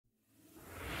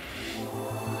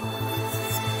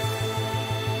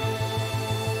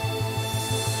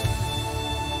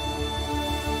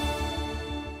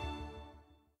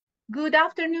Good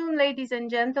afternoon, ladies and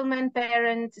gentlemen,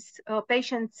 parents,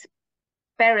 patients,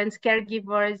 parents,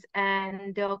 caregivers,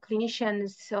 and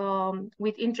clinicians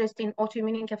with interest in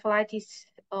autoimmune encephalitis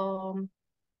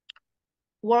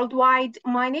worldwide.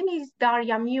 My name is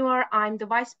Daria Muir. I'm the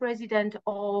Vice President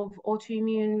of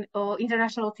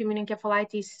International Autoimmune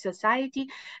Encephalitis Society,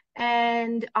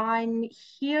 and I'm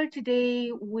here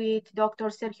today with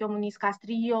Dr. Sergio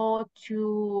Muñiz-Castrillo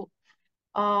to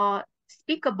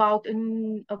speak about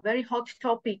a very hot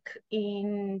topic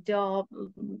in the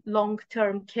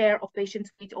long-term care of patients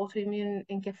with autoimmune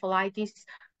encephalitis,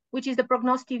 which is the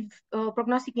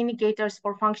prognostic indicators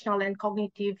for functional and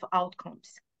cognitive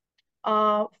outcomes.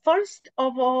 First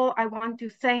of all, I want to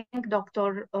thank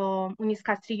Dr.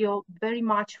 Muñiz-Castrillo very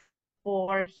much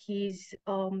for his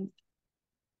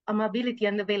ability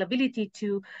and availability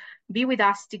to be with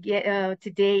us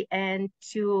today and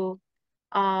to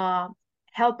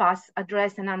help us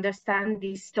address and understand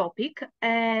this topic.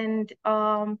 And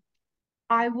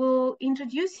I will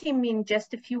introduce him in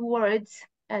just a few words,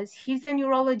 as he's a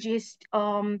neurologist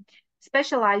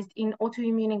specialized in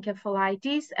autoimmune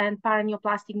encephalitis and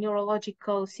paraneoplastic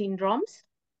neurological syndromes.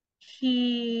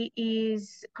 He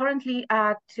is currently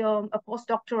at a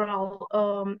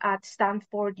postdoctoral at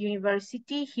Stanford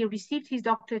University. He received his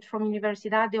doctorate from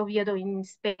Universidad de Oviedo in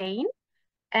Spain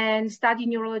and studied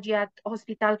neurology at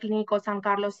Hospital Clínico San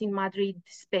Carlos in Madrid,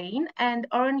 Spain, and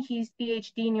earned his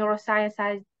PhD in neuroscience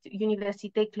at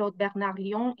Université Claude Bernard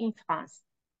Lyon in France.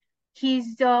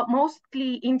 He's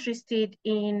mostly interested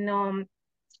in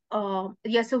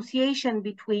the association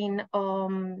between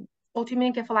autoimmune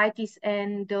encephalitis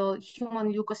and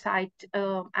human leukocyte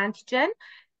antigen,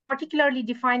 particularly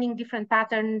defining different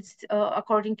patterns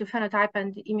according to phenotype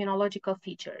and immunological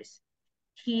features.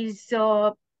 He's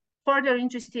further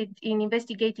interested in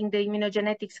investigating the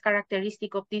immunogenetics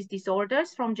characteristic of these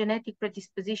disorders, from genetic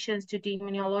predispositions to the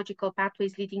immunological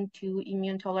pathways leading to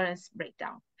immune tolerance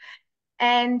breakdown.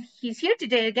 And he's here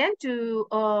today again to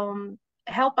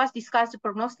help us discuss the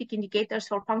prognostic indicators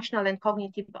for functional and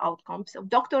cognitive outcomes. So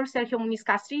Dr. Sergio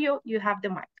Muñiz-Castrillo, you have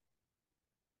the mic.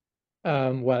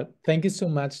 Well, thank you so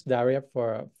much, Daria,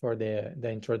 for the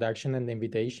introduction and the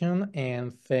invitation.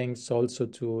 And thanks also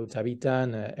to Tabitha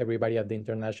and everybody at the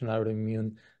International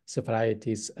Autoimmune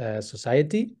Encephalitis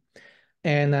Society.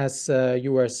 And as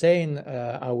you were saying,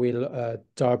 I will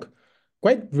talk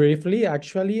quite briefly,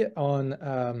 actually, on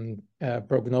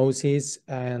prognosis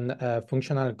and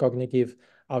functional and cognitive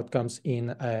outcomes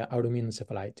in autoimmune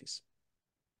encephalitis.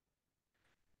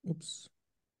 Oops.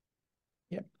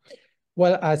 Yeah.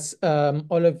 Well, as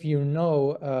all of you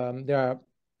know, there are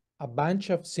a bunch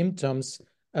of symptoms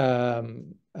very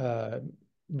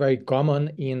common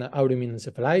in autoimmune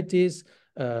encephalitis,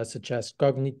 such as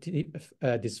cognitive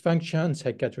dysfunction,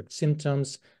 psychiatric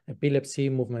symptoms, epilepsy,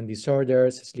 movement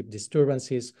disorders, sleep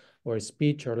disturbances, or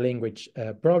speech or language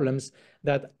problems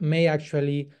that may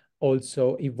actually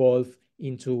also evolve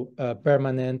into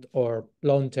permanent or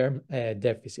long-term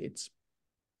deficits.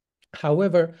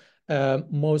 However,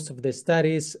 most of the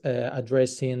studies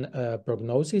addressing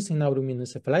prognosis in autoimmune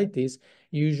encephalitis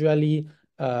usually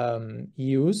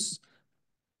use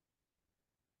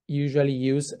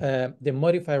the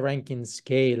modified ranking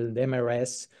scale, the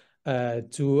MRS,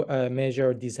 to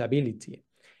measure disability.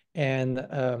 And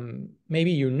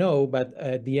maybe you know, but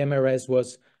the MRS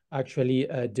was actually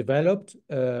developed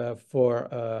for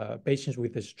patients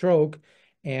with a stroke,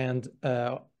 and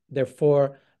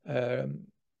therefore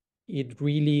it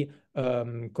really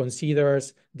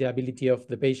considers the ability of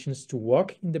the patients to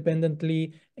walk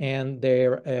independently and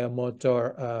their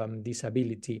motor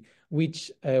disability,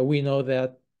 which we know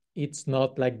that it's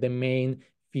not like the main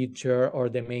feature or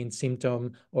the main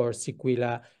symptom or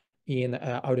sequela in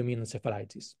autoimmune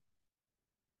encephalitis.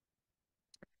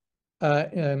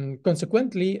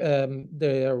 Consequently,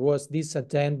 there was this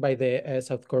attempt by the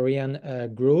South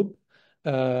Korean group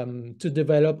to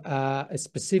develop a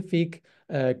specific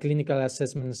clinical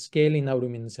assessment scale in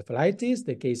autoimmune encephalitis,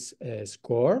 the case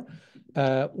score,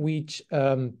 which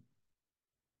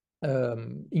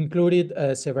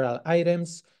included several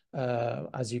items,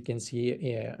 as you can see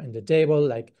in the table,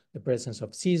 like the presence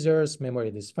of seizures,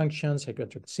 memory dysfunction,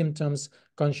 psychiatric symptoms,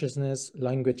 consciousness,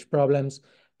 language problems,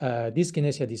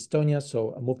 dyskinesia, dystonia,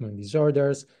 so movement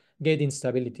disorders, gait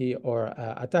instability or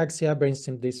ataxia,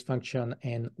 brainstem dysfunction,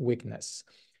 and weakness.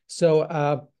 So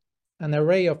an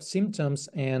array of symptoms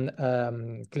and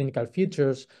clinical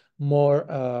features more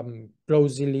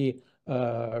closely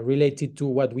related to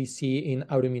what we see in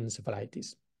autoimmune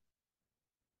encephalitis.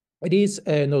 It is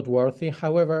noteworthy,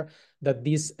 however, that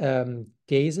this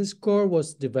case score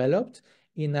was developed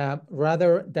in a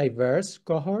rather diverse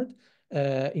cohort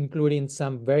including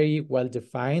some very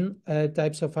well-defined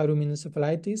types of autoimmune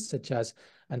encephalitis, such as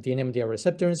anti-NMDA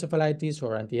receptor encephalitis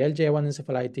or anti-LGA1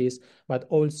 encephalitis, but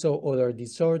also other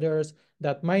disorders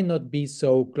that might not be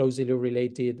so closely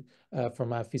related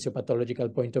from a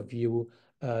physiopathological point of view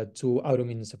to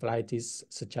autoimmune encephalitis,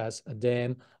 such as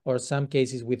DEM, or some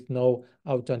cases with no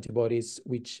autoantibodies,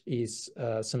 which is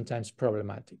sometimes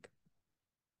problematic.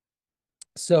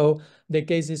 So the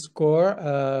case score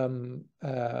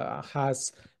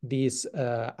has these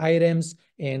items,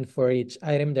 and for each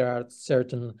item, there are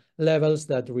certain levels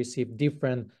that receive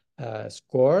different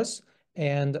scores.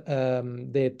 And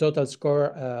the total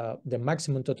score, the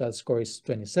maximum total score is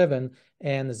 27.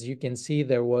 And as you can see,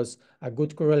 there was a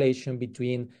good correlation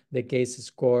between the case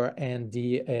score and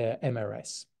the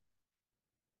MRS.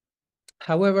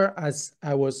 However, as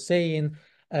I was saying,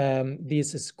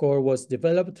 this score was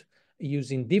developed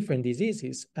using different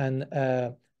diseases. And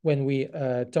when we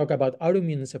talk about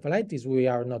autoimmune encephalitis, we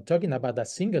are not talking about a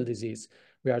single disease.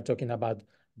 We are talking about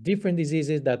different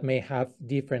diseases that may have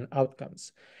different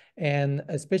outcomes. And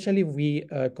especially if we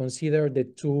consider the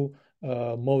two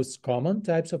most common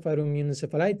types of autoimmune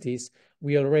encephalitis,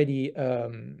 we already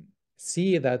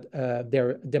see that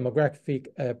their demographic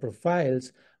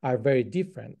profiles are very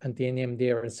different.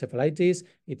 Anti-NMDA encephalitis,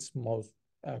 it's most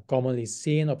commonly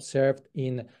seen, observed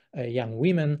in young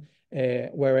women,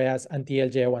 whereas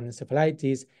anti-LGA1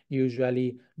 encephalitis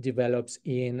usually develops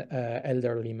in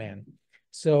elderly men.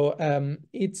 So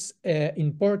it's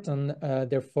important,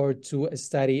 therefore, to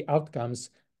study outcomes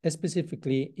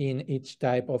specifically in each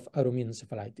type of autoimmune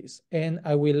encephalitis. And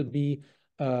I will be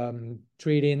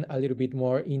treating a little bit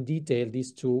more in detail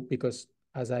these two because,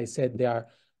 as I said, they are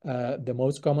the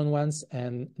most common ones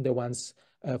and the ones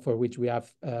for which we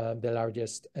have the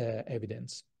largest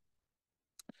evidence.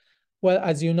 Well,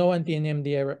 as you know,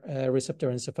 anti-NMDA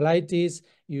receptor encephalitis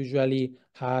usually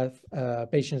have,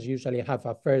 patients usually have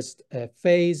a first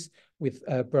phase with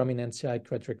prominent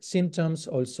psychiatric symptoms,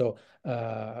 also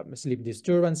sleep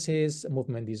disturbances,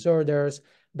 movement disorders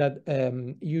that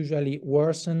usually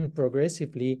worsen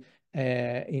progressively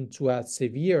into a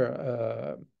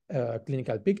severe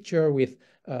clinical picture with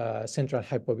central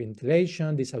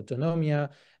hypoventilation, dysautonomia.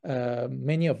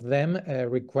 Many of them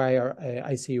require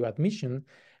ICU admission.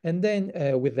 And then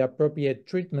with the appropriate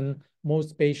treatment,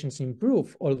 most patients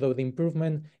improve, although the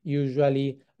improvement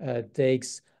usually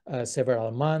takes several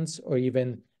months or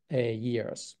even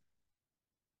years.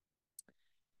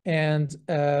 And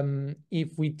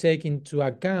if we take into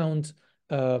account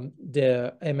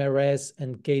the MRS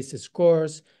and case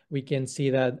scores, we can see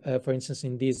that, for instance,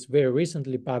 in this very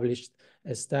recently published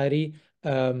study,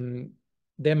 the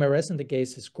MRS and the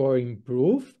case score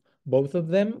improve, both of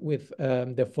them with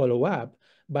the follow-up.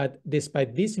 But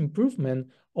despite this improvement,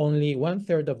 only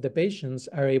 1/3 of the patients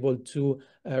are able to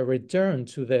return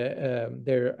to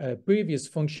their previous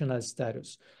functional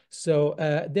status. So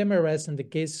the MRS and the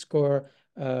case score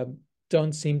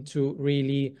don't seem to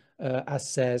really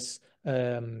assess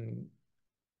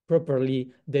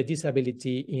properly the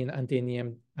disability in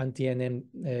anti-NMDA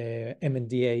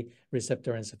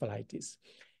receptor encephalitis.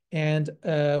 And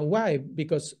why?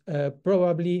 Because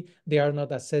probably they are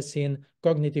not assessing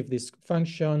cognitive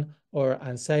dysfunction or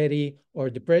anxiety or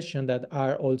depression that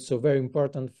are also very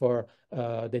important for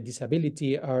the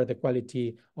disability or the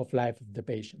quality of life of the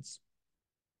patients.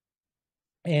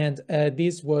 And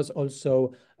this was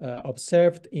also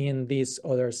observed in this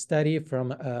other study from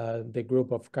the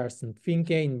group of Carsten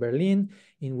Finke in Berlin,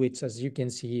 in which, as you can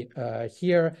see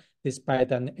here,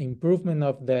 despite an improvement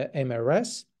of the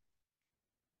MRS,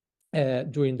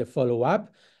 during the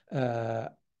follow-up,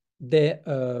 the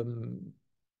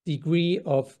degree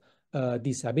of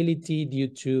disability due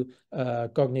to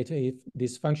cognitive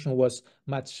dysfunction was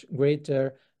much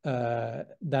greater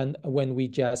than when we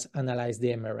just analyze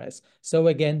the MRS. So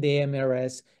again, the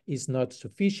MRS is not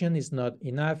sufficient, it's not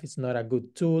enough, it's not a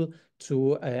good tool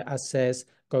to assess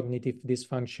cognitive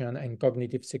dysfunction and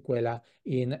cognitive sequela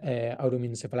in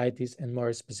autoimmune encephalitis, and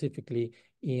more specifically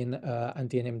in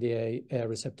anti-NMDA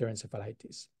receptor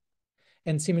encephalitis.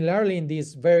 And similarly, in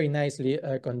this very nicely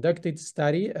conducted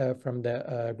study from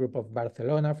the group of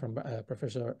Barcelona, from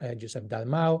Professor Josep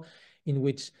Dalmau, in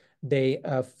which they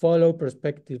follow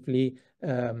prospectively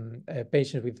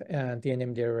patients with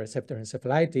anti-NMDA receptor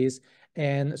encephalitis.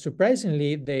 And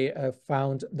surprisingly, they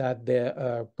found that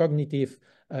the cognitive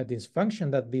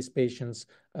dysfunction that these patients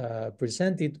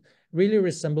presented really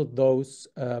resembled those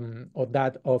or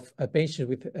that of a patient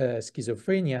with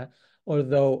schizophrenia,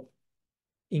 although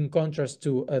in contrast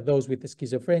to those with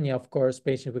schizophrenia, of course,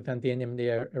 patients with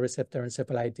anti-NMDA receptor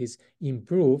encephalitis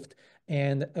improved,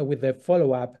 and with the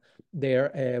follow-up,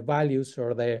 their values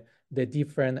or the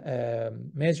different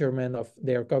measurement of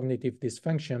their cognitive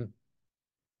dysfunction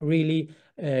really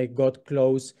got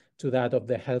close to that of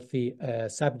the healthy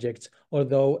subjects,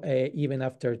 although even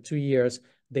after 2 years,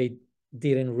 they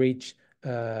didn't reach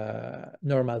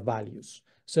normal values.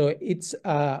 So it's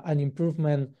an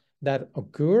improvement that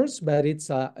occurs, but it's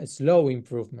a slow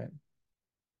improvement.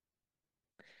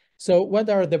 So what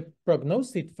are the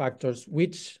prognostic factors?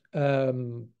 Which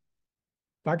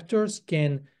factors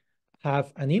can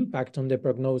have an impact on the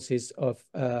prognosis of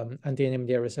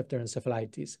anti-NMDA receptor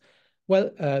encephalitis? Well,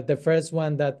 the first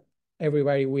one that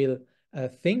everybody will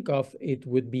think of, it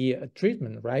would be a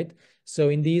treatment, right? So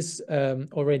in this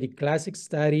already classic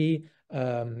study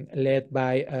led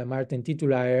by Martin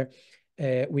Titulaer,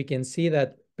 we can see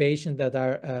that patients that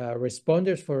are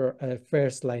responders for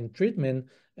first-line treatment,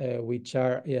 which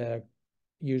are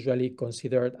usually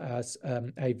considered as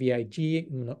IVIG,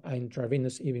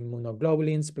 intravenous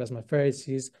immunoglobulins,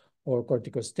 plasmapheresis, or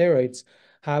corticosteroids,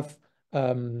 have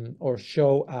or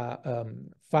show a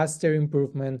faster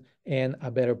improvement and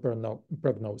a better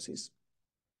prognosis.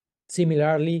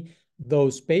 Similarly,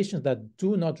 those patients that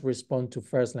do not respond to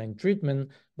first-line treatment,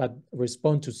 but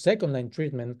respond to second-line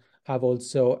treatment, have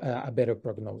also a better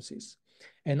prognosis.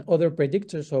 And other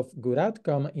predictors of good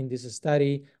outcome in this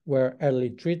study were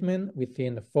early treatment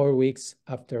within 4 weeks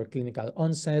after clinical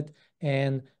onset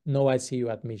and no ICU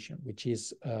admission, which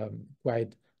is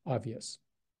quite obvious.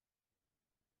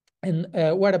 And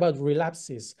what about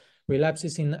relapses?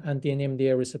 Relapses in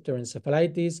anti-NMDA receptor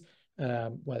encephalitis,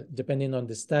 well, depending on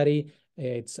the study,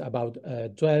 it's about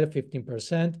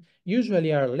 12–15%,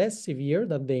 usually are less severe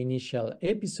than the initial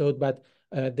episode, but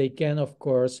they can, of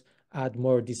course, add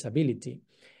more disability.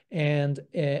 And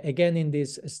again, in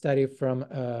this study from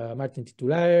Martin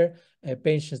Titulaer,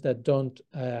 patients that don't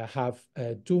have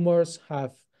tumors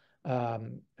have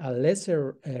a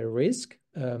lesser risk,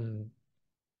 a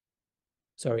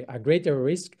greater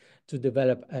risk to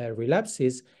develop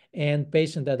relapses, and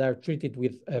patients that are treated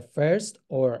with first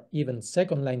or even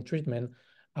second-line treatment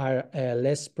are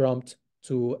less prompt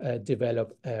to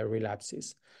develop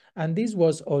relapses. And this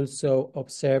was also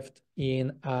observed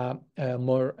in a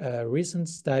more recent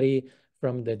study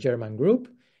from the German group,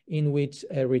 in which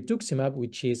rituximab,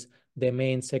 which is the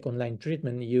main second-line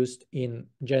treatment used in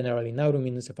general in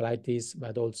autoimmune encephalitis,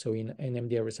 but also in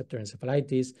NMDA receptor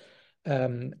encephalitis,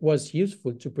 was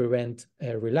useful to prevent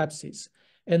relapses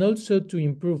and also to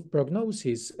improve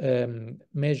prognosis,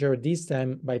 measured this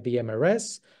time by the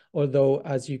MRS, although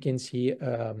as you can see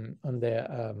on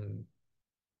the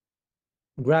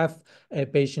graph,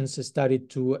 patients started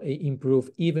to improve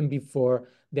even before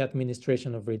the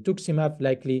administration of rituximab,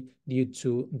 likely due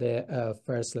to the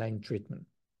first-line treatment.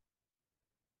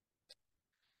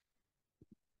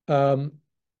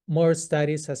 More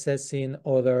studies assessing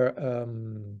other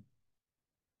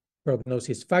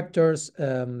prognosis factors.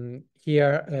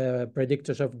 Here,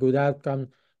 predictors of good outcome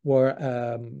were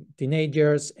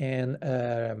teenagers and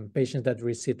patients that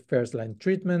received first-line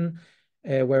treatment,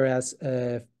 whereas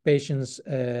patients,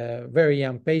 very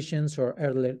young patients or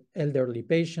elderly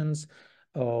patients,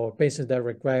 or patients that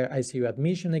require ICU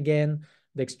admission, again,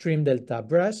 the extreme delta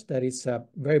brush, that is a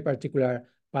very particular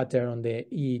pattern on the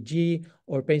EEG,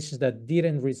 or patients that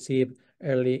didn't receive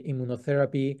early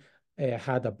immunotherapy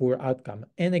had a poor outcome.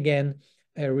 And again,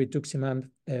 rituximab,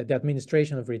 the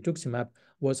administration of rituximab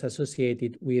was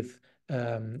associated with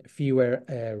fewer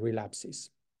relapses.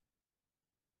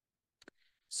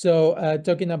 So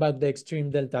talking about the extreme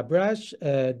delta brush,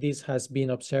 this has been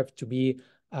observed to be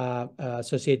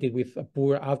associated with a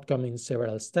poor outcome in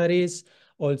several studies,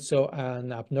 also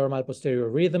an abnormal posterior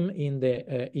rhythm in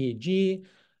the EEG,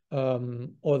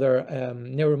 other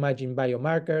neuroimaging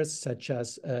biomarkers such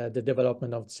as the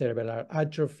development of cerebral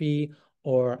atrophy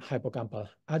or hippocampal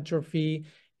atrophy,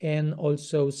 and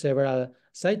also several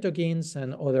cytokines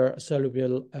and other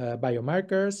soluble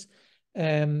biomarkers.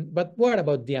 But what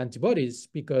about the antibodies?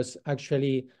 Because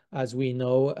actually, as we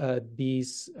know,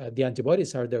 the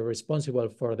antibodies are the responsible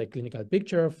for the clinical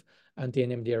picture of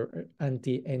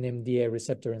anti-NMDA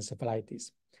receptor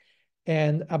encephalitis.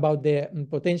 And about the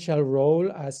potential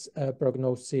role as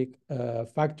prognostic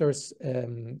factors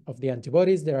of the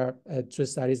antibodies, there are 2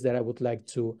 studies that I would like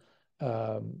to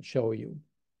show you.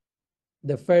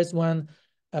 The first one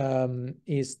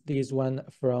is this one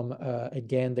from,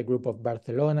 again, the group of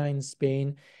Barcelona in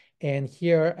Spain. And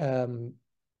here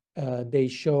they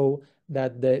show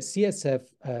that the CSF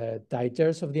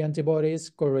titers of the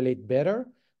antibodies correlate better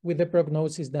with the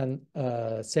prognosis than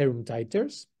serum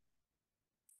titers.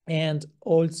 And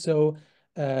also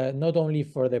not only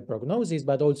for the prognosis,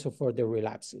 but also for the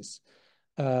relapses.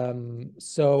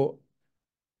 CSF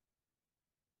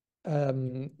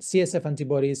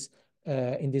antibodies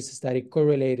in this study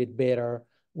correlated better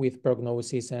with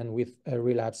prognosis and with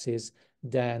relapses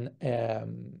than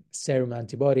serum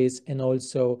antibodies, and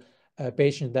also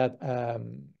patients that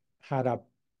had a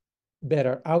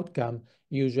better outcome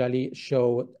usually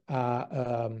showed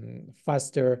a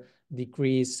faster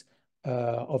decrease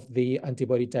of the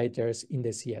antibody titers in the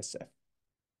CSF.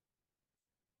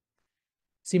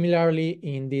 Similarly,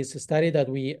 in this study that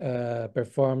we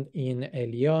performed in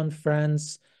Lyon,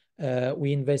 France,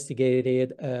 we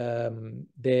investigated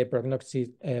the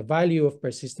prognostic value of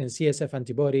persistent CSF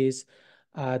antibodies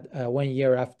at 1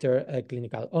 year after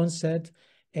clinical onset.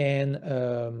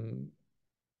 And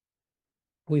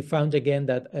we found again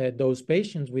that those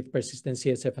patients with persistent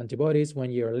CSF antibodies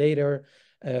 1 year later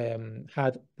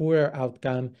had poorer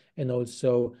outcome, and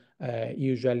also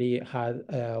usually had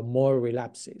more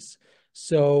relapses.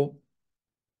 So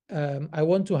I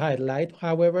want to highlight,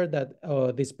 however, that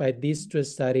despite these two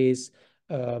studies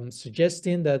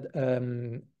suggesting that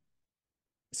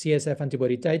CSF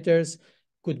antibody titers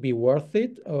could be worth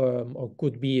it or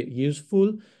could be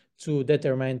useful to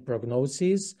determine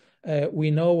prognosis,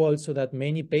 we know also that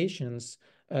many patients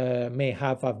may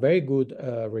have a very good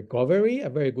recovery, a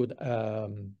very good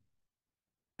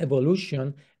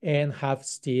evolution, and have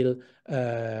still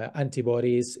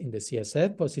antibodies in the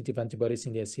CSF, positive antibodies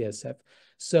in the CSF.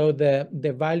 So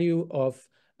the value of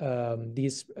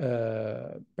these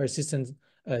persistent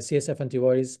CSF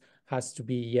antibodies has to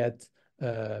be yet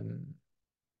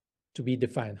to be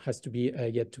defined, has to be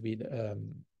yet to be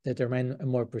determined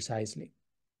more precisely.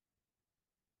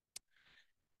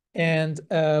 And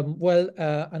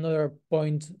another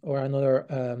point or another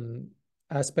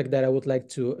aspect that I would like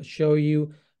to show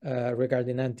you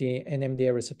regarding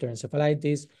anti-NMDA receptor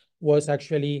encephalitis was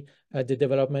actually the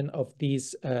development of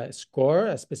this score,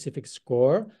 a specific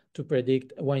score to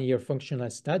predict 1 year functional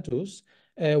status,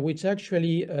 which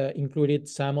actually included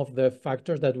some of the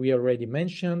factors that we already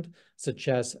mentioned, such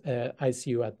as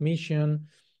ICU admission,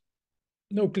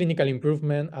 no clinical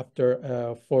improvement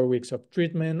after 4 weeks of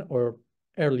treatment or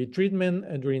early treatment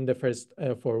during the first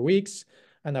 4 weeks,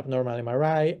 an abnormal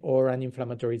MRI, or an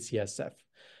inflammatory CSF.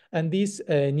 And this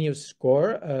NEOS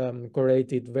score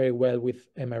correlated very well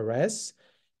with MRS,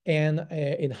 and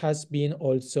it has been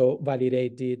also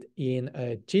validated in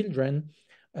children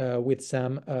with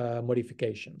some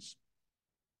modifications.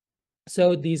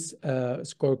 So this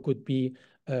score could be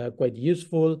quite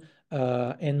useful,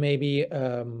 and maybe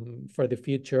for the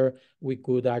future, we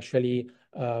could actually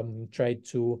try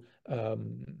to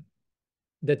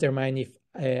determine if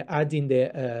adding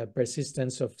the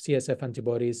persistence of CSF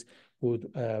antibodies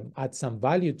would add some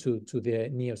value to the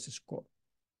NEOS score.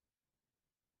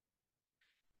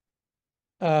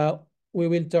 We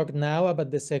will talk now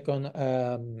about the second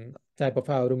type of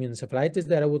autoimmune encephalitis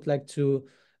that I would like to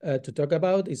talk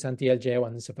about is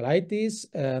anti-LGA1 encephalitis.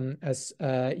 As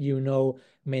you know,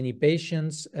 many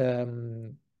patients,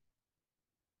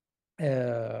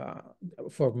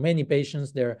 for many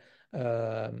patients, their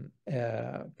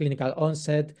clinical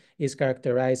onset is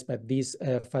characterized by these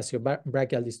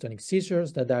faciobrachial dystonic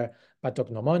seizures that are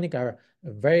pathognomonic, are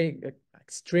very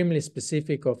extremely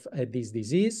specific of this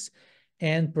disease.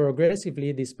 And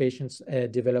progressively, these patients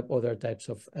develop other types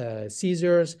of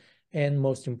seizures. And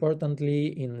most importantly,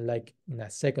 in a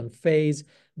second phase,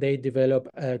 they develop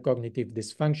cognitive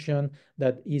dysfunction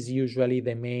that is usually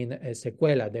the main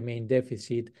sequela, the main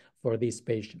deficit for these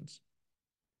patients.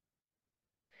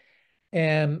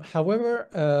 However,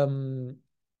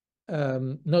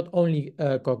 not only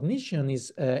cognition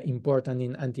is important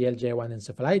in anti-LGA1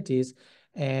 encephalitis,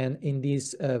 and in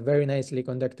this very nicely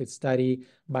conducted study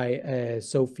by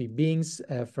Sophie Binks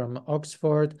from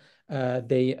Oxford,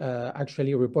 they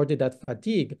actually reported that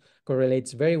fatigue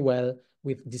correlates very well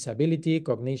with disability,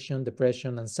 cognition,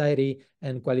 depression, anxiety,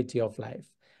 and quality of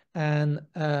life. And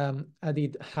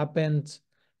it happened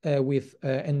with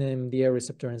NMDA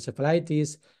receptor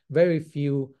encephalitis. Very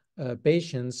few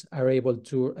patients are able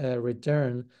to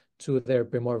return to their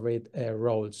premorbid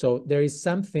role. So there is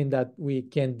something that we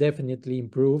can definitely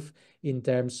improve in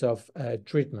terms of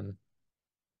treatment.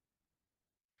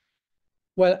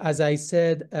 Well, as I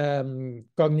said,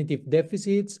 cognitive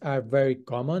deficits are very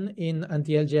common in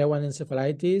anti-LGA1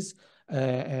 encephalitis.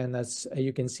 And as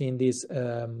you can see in this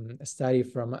study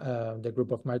from the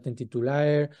group of Martin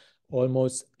Titulaer,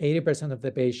 almost 80% of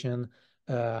the patients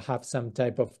have some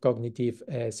type of cognitive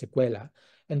sequela.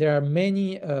 And there are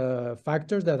many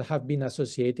factors that have been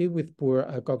associated with poor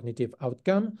cognitive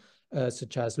outcome,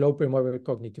 such as low primordial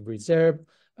cognitive reserve,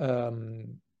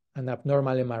 an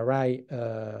abnormal MRI,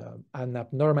 an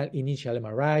abnormal initial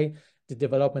MRI, the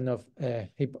development of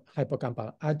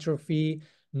hippocampal atrophy,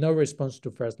 no response to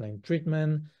first-line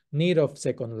treatment, need of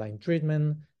second-line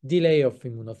treatment, delay of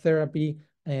immunotherapy,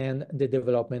 and the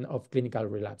development of clinical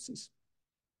relapses.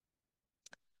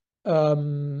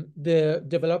 The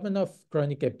development of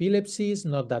chronic epilepsy is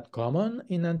not that common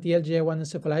in anti-LGA1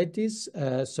 encephalitis,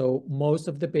 so most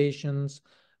of the patients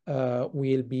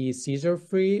will be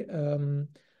seizure-free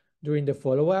during the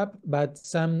follow-up, but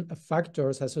some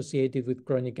factors associated with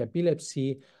chronic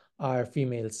epilepsy are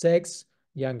female sex,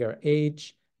 younger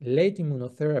age, late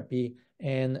immunotherapy,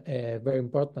 and very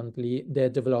importantly,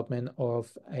 the development of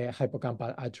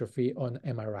hippocampal atrophy on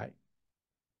MRI.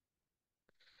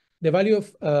 The value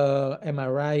of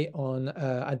MRI on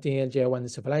anti-LGA1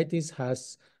 encephalitis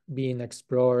has been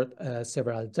explored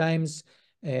several times,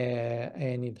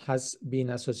 and it has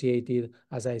been associated,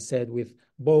 as I said, with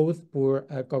both poor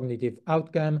cognitive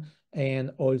outcome and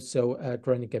also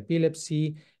chronic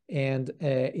epilepsy, and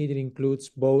it includes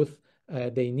both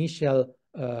the initial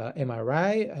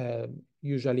MRI,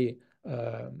 usually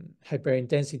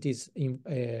hyperintensities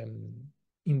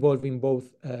involving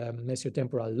both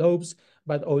mesiotemporal lobes,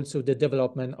 but also the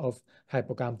development of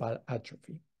hippocampal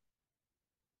atrophy.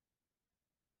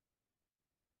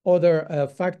 Other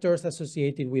factors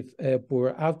associated with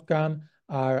poor outcome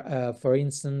are, for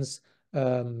instance,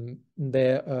 the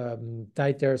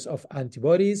titers of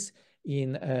antibodies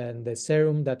in the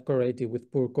serum that correlated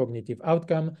with poor cognitive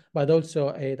outcome, but also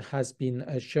it has been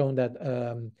shown that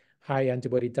high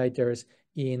antibody titers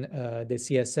in the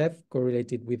CSF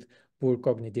correlated with poor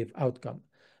cognitive outcome.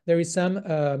 There is some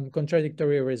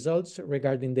contradictory results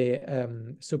regarding the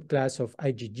subclass of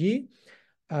IgG.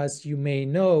 As you may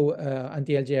know,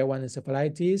 anti-LGA1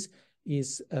 encephalitis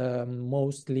is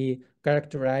mostly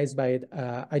characterized by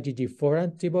IgG4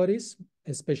 antibodies,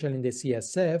 especially in the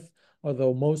CSF,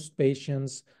 although most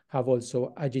patients have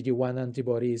also IgG1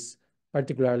 antibodies,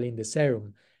 particularly in the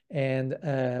serum. And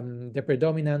the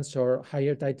predominance or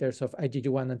higher titers of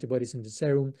IgG1 antibodies in the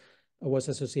serum was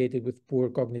associated with poor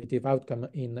cognitive outcome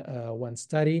in one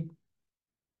study.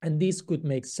 And this could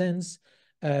make sense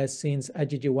since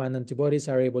IgG1 antibodies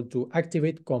are able to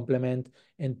activate, complement,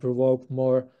 and provoke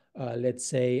more, let's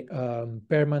say,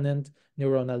 permanent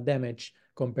neuronal damage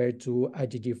compared to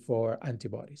IgG4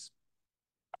 antibodies.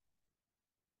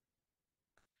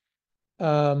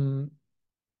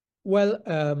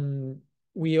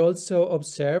 We also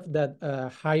observed that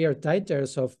higher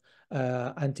titers of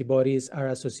antibodies are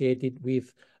associated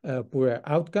with poorer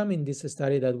outcome in this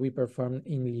study that we performed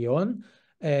in Lyon.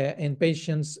 And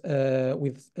patients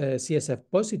with CSF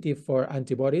positive for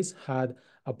antibodies had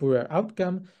a poorer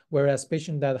outcome, whereas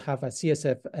patients that have a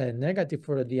CSF negative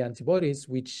for the antibodies,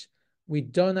 which we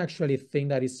don't actually think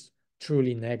that is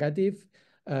truly negative.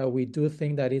 We do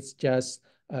think that it's just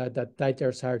that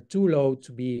titers are too low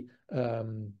to be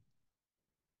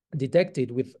detected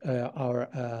with our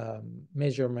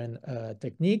measurement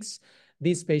techniques.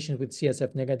 These patients with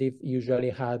CSF negative usually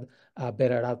had a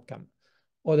better outcome.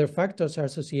 Other factors are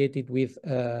associated with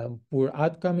poor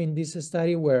outcome in this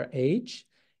study were age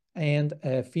and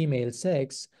female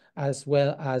sex, as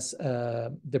well as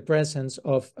the presence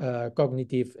of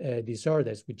cognitive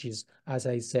disorders, which is, as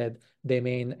I said, the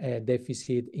main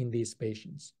deficit in these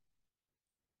patients.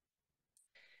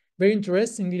 Very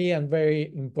interestingly and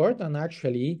very important,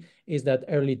 actually, is that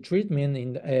early treatment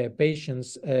in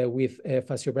patients with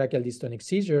faciobrachial dystonic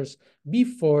seizures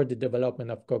before the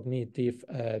development of cognitive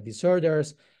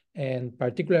disorders, and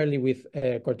particularly with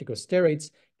corticosteroids,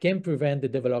 can prevent the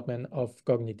development of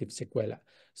cognitive sequela.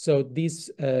 So these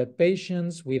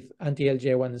patients with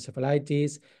anti-LGA1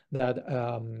 encephalitis that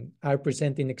are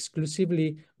presenting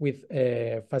exclusively with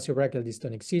faciobrachial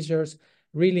dystonic seizures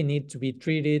really need to be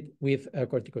treated with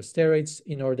corticosteroids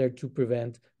in order to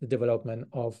prevent the development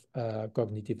of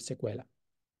cognitive sequela.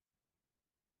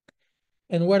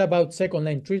 And what about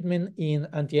second-line treatment in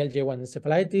anti-LGA1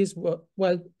 encephalitis?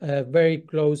 Well, very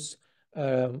close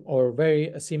or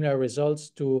very similar results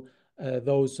to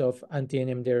those of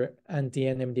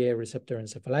anti-NMDA receptor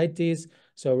encephalitis.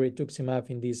 So rituximab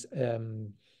in this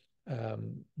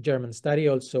German study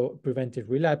also prevented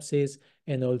relapses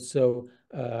and also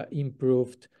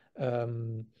improved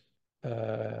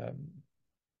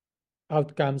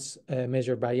outcomes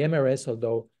measured by MRS,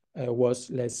 although was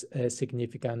less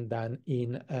significant than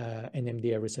in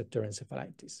NMDA receptor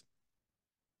encephalitis.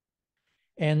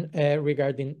 And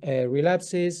regarding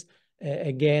relapses,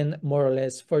 Again, more or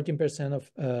less 14%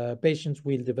 of patients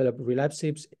will develop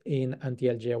relapses in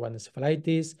anti-LGA1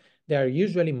 encephalitis. They are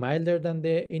usually milder than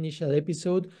the initial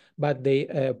episode, but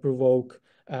they provoke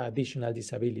additional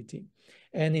disability.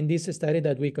 And in this study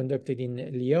that we conducted in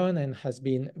Lyon and has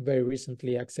been very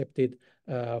recently accepted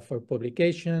for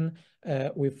publication,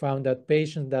 we found that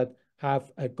patients that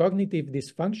have a cognitive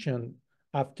dysfunction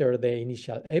after the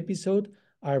initial episode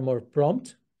are more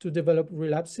prompt to develop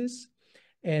relapses.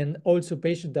 And also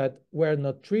patients that were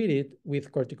not treated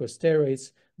with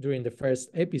corticosteroids during the first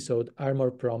episode are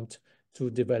more prompt to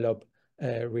develop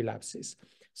relapses.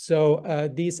 So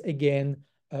this again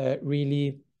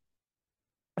really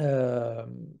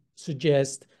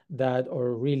suggest that,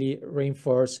 or really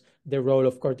reinforce the role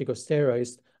of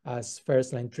corticosteroids as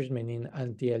first-line treatment in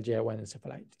anti-LGA1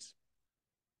 encephalitis.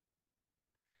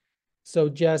 So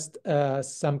just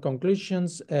some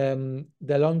conclusions. The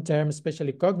long-term,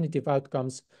 especially cognitive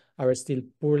outcomes, are still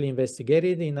poorly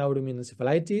investigated in autoimmune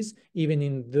encephalitis, even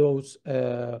in those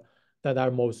that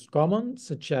are most common,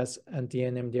 such as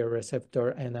anti-NMDA receptor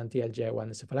and anti-LGA1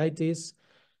 encephalitis.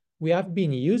 We have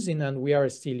been using, and we are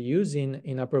still using,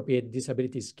 inappropriate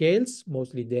disability scales,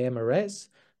 mostly the MRS,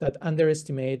 that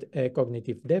underestimate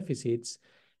cognitive deficits.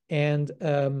 And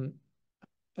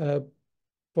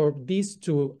for these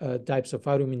two types of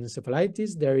autoimmune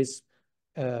encephalitis, there is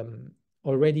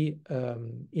already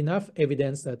enough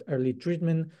evidence that early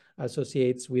treatment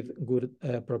associates with good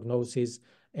prognosis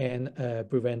and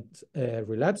prevent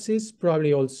relapses.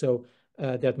 Probably also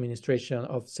the administration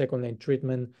of second-line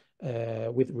treatment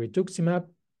with rituximab.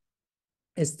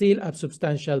 Still, a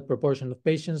substantial proportion of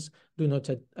patients do not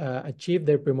achieve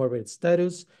their premorbid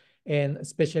status, and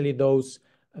especially those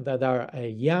that are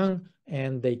young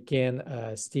and they can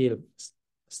still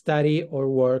study or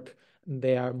work.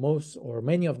 They are most, or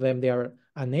many of them, they are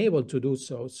unable to do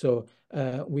so. So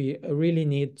we really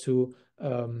need to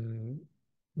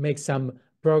make some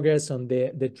progress on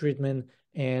the treatment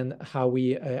and how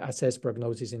we assess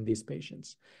prognosis in these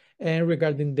patients. And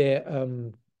regarding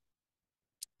the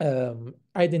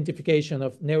identification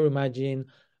of neuroimaging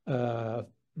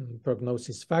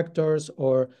prognosis factors,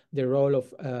 or the role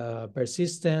of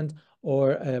persistent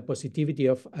or positivity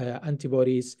of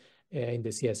antibodies in the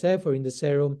CSF or in the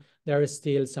serum, there is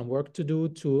still some work to do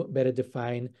to better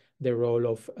define the role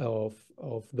of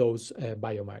those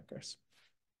biomarkers.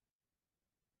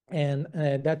 And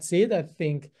that's it. I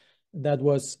think that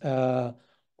was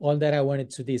all that I wanted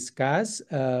to discuss.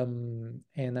 And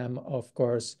I'm, of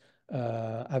course,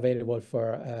 available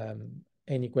for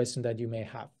any question that you may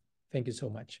have. Thank you so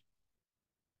much.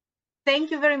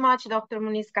 Thank you very much, Dr.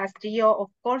 Muñiz-Castrillo.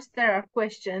 Of course, there are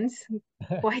questions,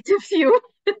 quite a few.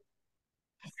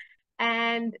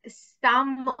 And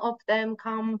some of them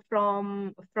come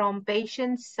from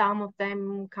patients, some of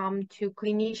them come to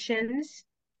clinicians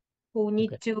who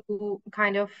need to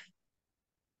kind of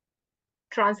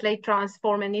translate,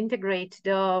 transform, and integrate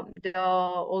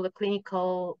all the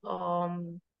clinical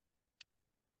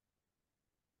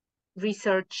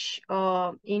research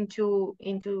into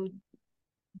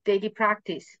daily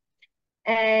practice.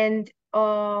 And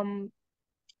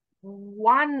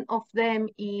one of them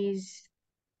is,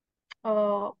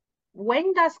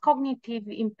 when does cognitive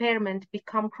impairment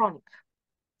become chronic?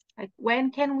 Like,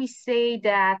 when can we say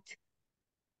that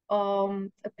a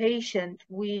patient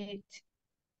with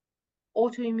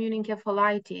autoimmune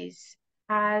encephalitis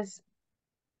has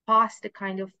passed the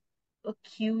kind of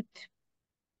acute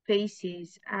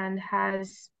phases and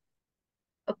has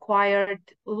acquired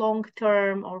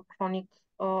long-term or chronic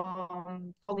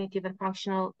cognitive and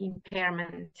functional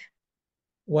impairment?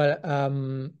 Well,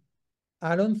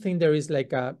 I don't think there is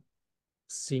like a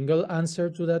single answer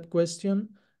to that question.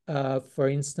 For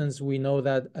instance, we know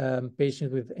that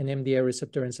patients with NMDA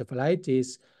receptor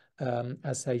encephalitis,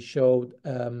 as I showed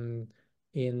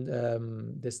in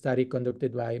the study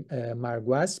conducted by Marc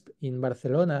Wasp in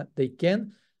Barcelona, they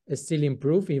can still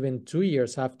improve even 2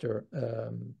 years after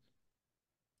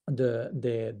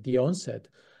the onset.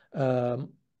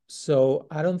 So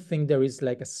I don't think there is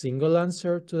like a single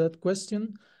answer to that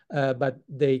question, but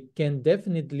they can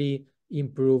definitely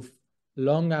improve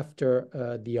long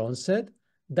after the onset.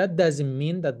 That doesn't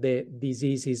mean that the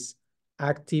disease is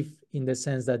active in the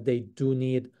sense that they do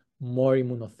need more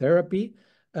immunotherapy,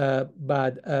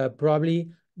 but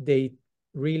probably they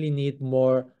really need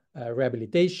more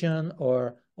rehabilitation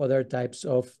or other types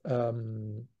of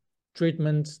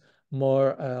treatments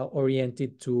more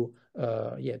oriented to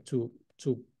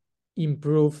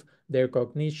improve their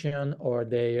cognition, or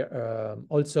their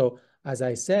also, as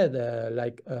I said,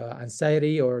 like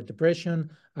anxiety or depression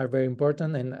are very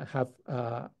important and have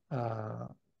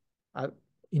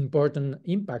important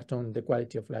impact on the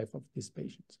quality of life of these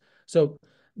patients. So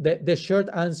the short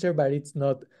answer, but it's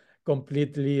not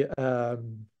completely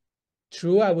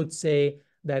true, I would say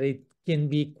that it can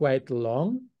be quite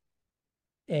long,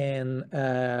 and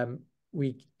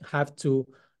we have to,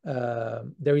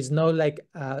 there is no like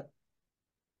a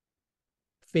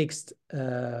fixed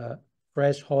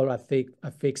threshold,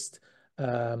 a fixed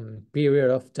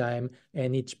period of time,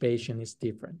 and each patient is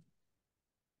different.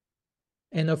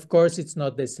 And of course, it's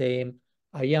not the same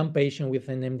a young patient with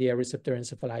an NMDA receptor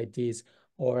encephalitis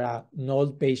or an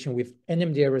old patient with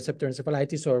NMDA receptor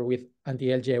encephalitis or with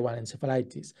anti-LGA1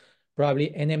 encephalitis.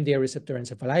 Probably NMDA receptor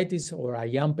encephalitis or a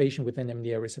young patient with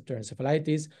NMDA receptor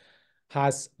encephalitis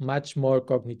has much more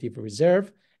cognitive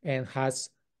reserve and has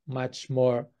much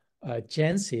more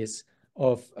chances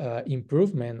of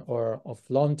improvement or of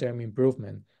long-term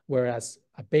improvement, whereas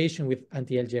a patient with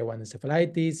anti-LGA1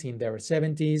 encephalitis in their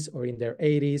 70s or in their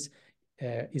 80s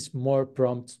is more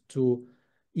prompt to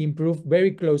improve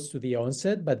very close to the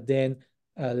onset, but then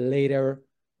later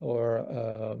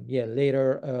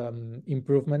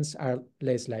improvements are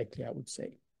less likely, I would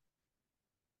say.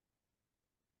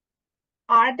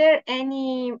 Are there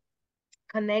any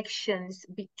connections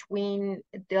between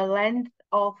the length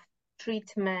of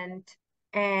treatment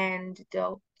and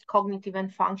the cognitive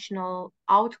and functional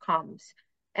outcomes?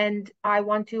 And I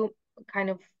want to kind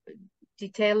of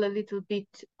detail a little bit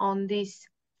on this.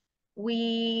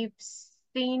 We've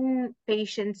seen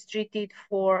patients treated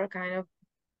for kind of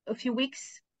a few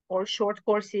weeks or short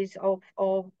courses of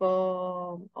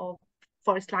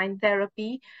first-line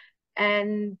therapy,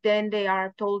 and then they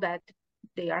are told that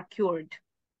they are cured,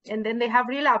 and then they have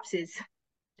relapses.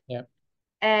 Yeah.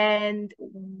 And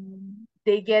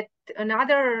they get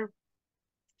another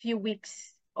few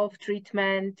weeks of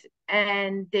treatment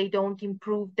and they don't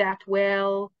improve that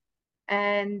well.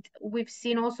 And we've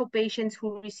seen also patients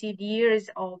who receive years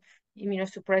of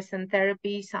immunosuppressant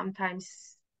therapy,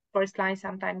 sometimes first line,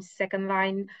 sometimes second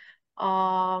line.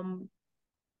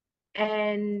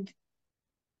 And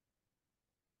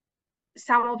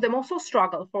some of them also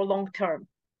struggle for long term.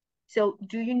 So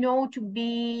do you know to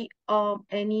be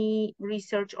any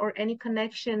research or any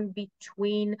connection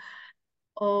between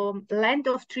length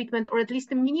of treatment, or at least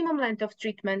the minimum length of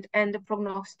treatment, and the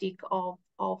prognostic of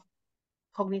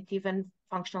cognitive and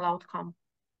functional outcome?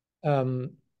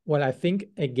 Well, I think,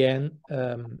 again,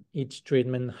 each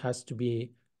treatment has to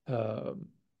be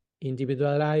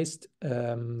individualized,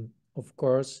 of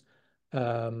course.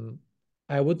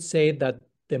 I would say that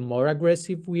the more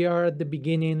aggressive we are at the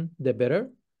beginning, the better,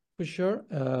 for sure.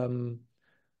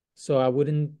 So I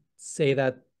wouldn't say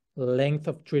that length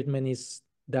of treatment is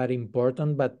that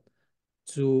important, but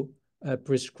to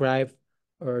prescribe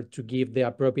or to give the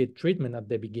appropriate treatment at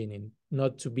the beginning,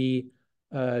 not to be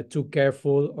too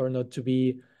careful or not to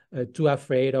be too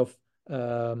afraid of,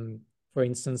 for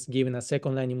instance, giving a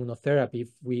second-line immunotherapy if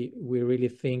we really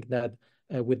think that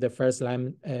with the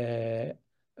first-line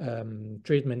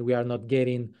treatment we are not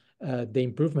getting the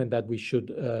improvement that we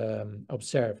should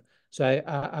observe. So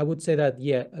I would say that,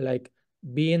 yeah, like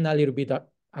being a little bit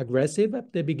aggressive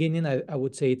at the beginning, I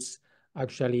would say it's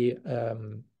actually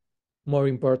more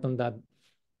important than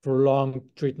prolonged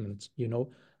treatment,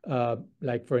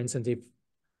 like, for instance, if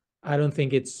I don't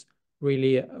think it's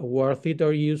really worth it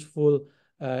or useful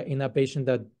in a patient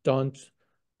that don't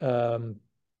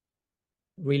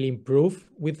really improve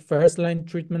with first-line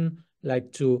treatment,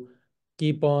 like to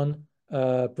keep on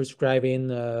prescribing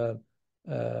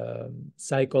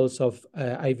cycles of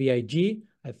IVIG.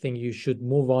 I think you should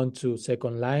move on to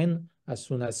second line as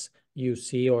soon as you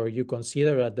see or you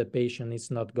consider that the patient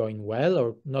is not going well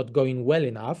or not going well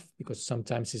enough, because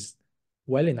sometimes it's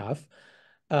well enough.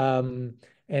 And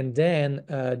then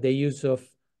the use of,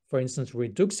 for instance,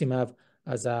 rituximab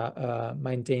as a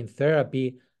maintained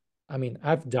therapy. I mean,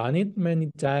 I've done it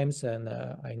many times, and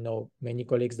I know many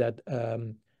colleagues that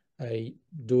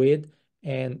do it,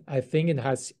 and I think it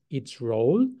has its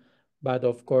role, but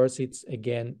of course, it's,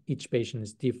 again, each patient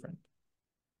is different.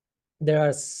 There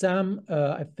are some,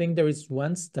 I think there is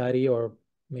one study or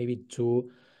maybe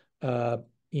two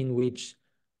in which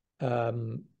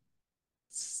the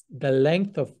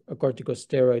length of a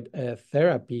corticosteroid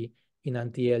therapy in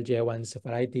anti-LGA1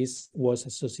 encephalitis was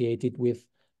associated with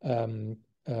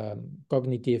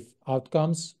cognitive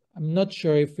outcomes. I'm not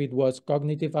sure if it was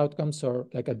cognitive outcomes or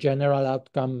like a general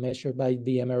outcome measured by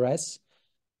the MRS.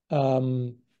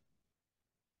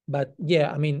 But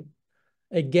yeah, I mean,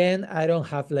 again, I don't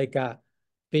have like a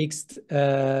fixed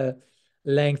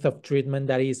length of treatment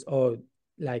that is,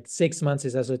 like 6 months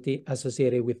is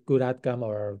associated with good outcome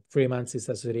or 3 months is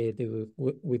associated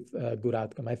with good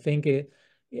outcome. I think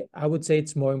I would say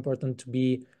it's more important to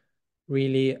be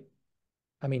really,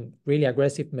 I mean, really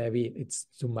aggressive. Maybe it's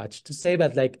too much to say,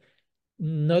 but like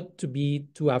not to be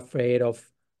too afraid of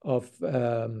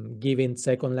giving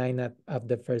second line at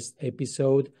the first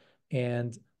episode,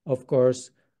 and of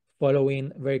course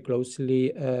following very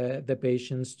closely the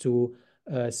patients to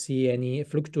see any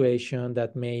fluctuation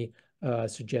that may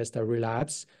suggest a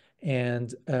relapse.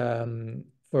 And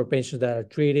for patients that are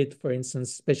treated, for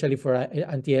instance, especially for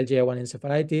anti-LGA1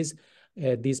 encephalitis,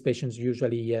 these patients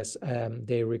usually, yes,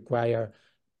 they require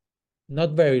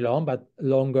not very long, but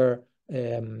longer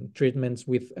treatments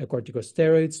with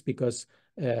corticosteroids, because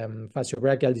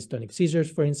faciobrachial dystonic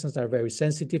seizures, for instance, are very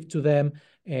sensitive to them.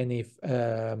 And if,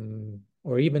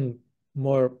 or even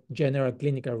more general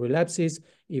clinical relapses,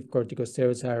 if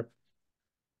corticosteroids are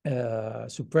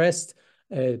suppressed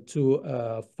too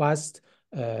fast,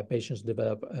 patients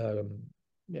develop,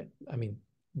 yeah, I mean,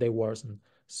 they worsen.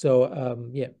 So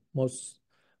yeah, most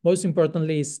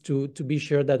importantly is to be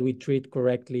sure that we treat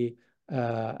correctly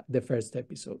the first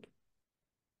episode.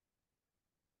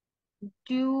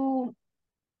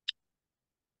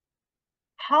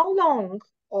 How long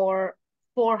or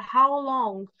for how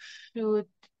long should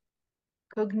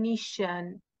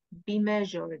cognition be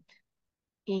measured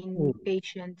in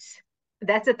patients?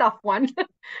 That's a tough one.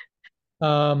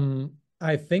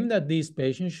 I think that these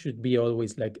patients should be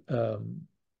always like, I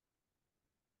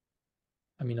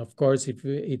mean, of course, if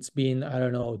it's been, I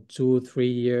don't know,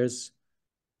 2-3 years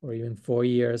or even 4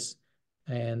 years,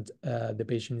 and the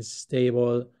patient is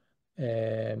stable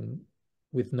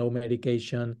with no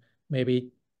medication,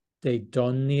 maybe they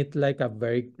don't need like a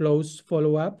very close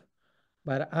follow-up.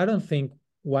 But I don't think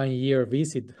 1 year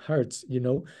visit hurts, you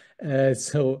know?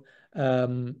 So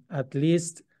at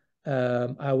least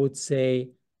I would say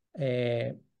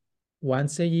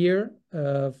once a year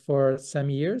for some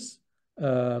years.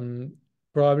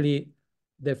 Probably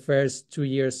the first 2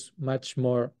 years much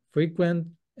more frequent,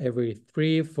 every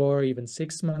 3, 4, even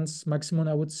 6 months maximum,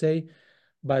 I would say.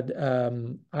 But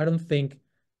I don't think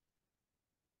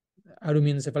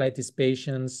autoimmune encephalitis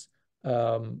patients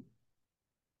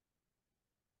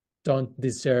don't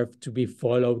deserve to be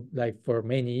followed like for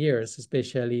many years,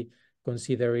 especially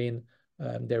considering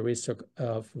the risk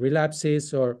of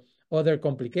relapses or other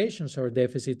complications or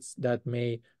deficits that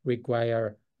may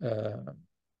require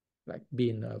like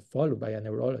being followed by a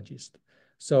neurologist.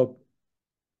 So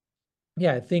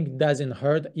yeah, I think it doesn't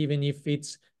hurt, even if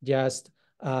it's just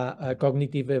a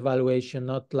cognitive evaluation,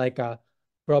 not like a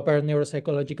proper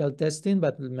neuropsychological testing,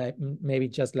 but maybe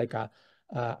just like a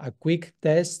quick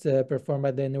test performed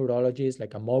by the neurologist,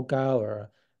 like a MOCA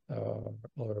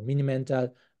or mini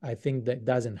mental. I think that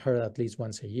doesn't hurt at least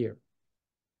once a year.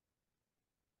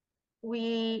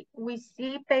 We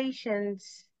see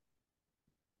patients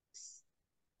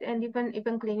and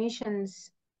even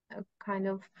clinicians kind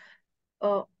of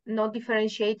not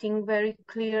differentiating very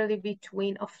clearly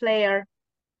between a flare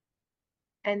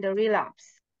and a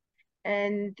relapse.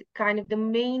 And kind of the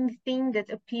main thing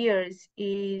that appears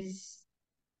is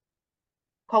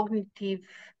cognitive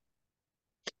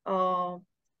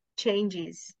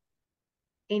changes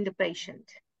in the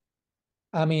patient.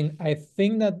 I mean, I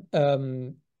think that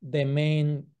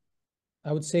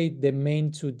I would say the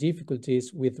main two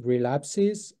difficulties with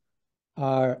relapses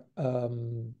are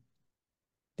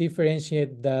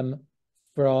differentiate them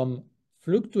from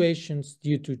fluctuations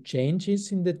due to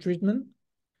changes in the treatment.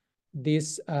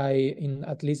 This,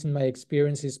 at least in my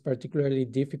experience, is particularly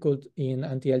difficult in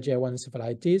anti-LGA1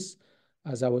 encephalitis.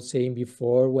 As I was saying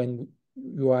before, when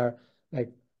you are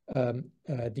like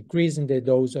decreasing the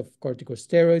dose of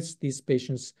corticosteroids, these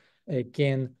patients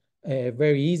can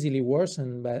very easily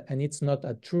worsen, and it's not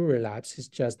a true relapse. It's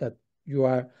just that you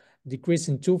are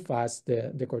decreasing too fast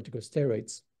the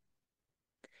corticosteroids.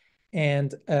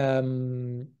 And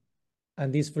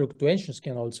these fluctuations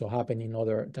can also happen in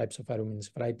other types of autoimmune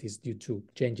encephalitis due to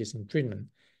changes in treatment.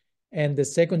 And the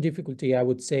second difficulty, I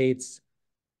would say, it's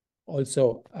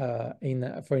also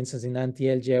for instance, in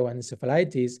anti-LGA1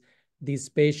 encephalitis, these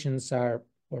patients are,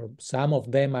 or some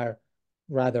of them are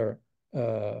rather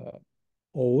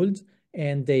old,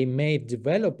 and they may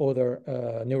develop other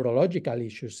neurological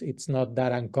issues. It's not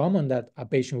that uncommon that a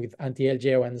patient with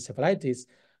anti-LGA1 encephalitis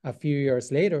a few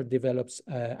years later develops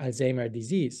Alzheimer's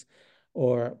disease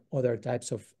or other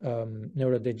types of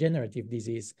neurodegenerative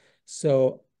disease.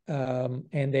 So,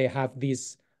 and they have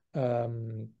this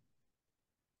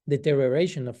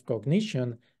deterioration of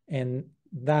cognition, and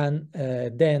then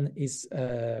is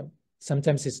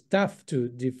sometimes it's tough to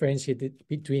differentiate it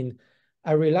between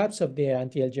a relapse of the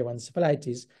anti-LGA1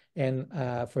 encephalitis and,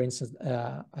 for instance,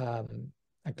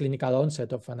 a clinical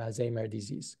onset of an Alzheimer's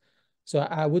disease. So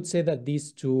I would say that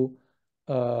these two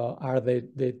are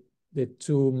the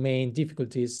two main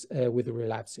difficulties with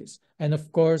relapses. And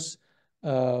of course,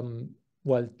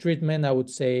 well, treatment, I would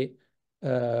say,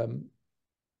 um,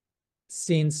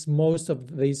 since most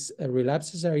of these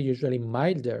relapses are usually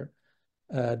milder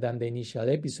than the initial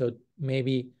episode,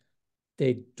 maybe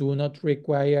they do not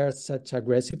require such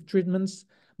aggressive treatments,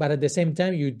 but at the same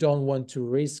time, you don't want to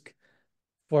risk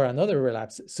for another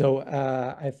relapse. So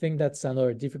I think that's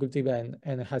another difficulty, and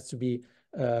it has to be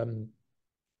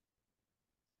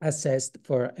assessed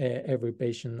for every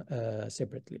patient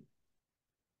separately.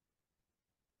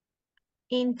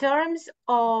 In terms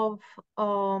of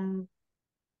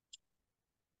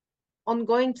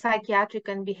ongoing psychiatric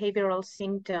and behavioral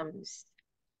symptoms,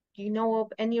 do you know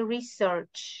of any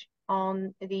research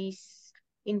on these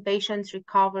in patients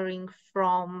recovering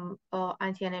from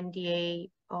anti-NMDA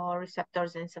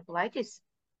receptors encephalitis?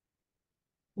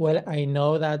 Well, I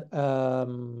know that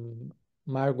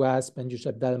Mark Wasp and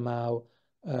Josep Dalmau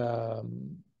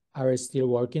are still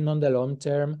working on the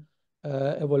long-term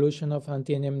evolution of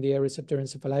anti-NMDA receptor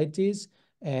encephalitis,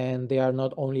 and they are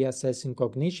not only assessing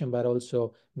cognition, but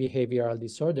also behavioral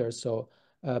disorders. So,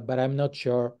 but I'm not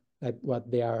sure like what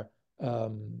they are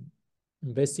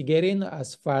investigating.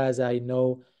 As far as I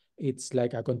know, it's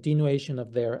like a continuation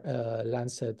of their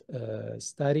Lancet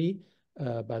study.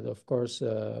 But of course,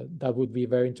 that would be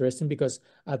very interesting because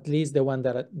at least the one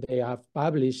that they have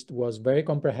published was very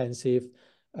comprehensive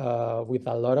with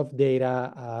a lot of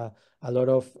data, a lot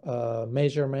of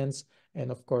measurements.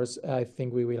 And of course, I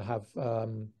think we will have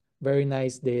very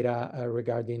nice data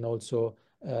regarding also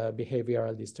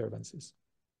behavioral disturbances.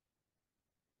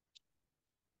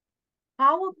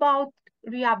 How about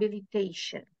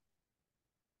rehabilitation?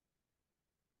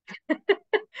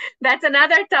 That's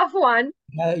another tough one.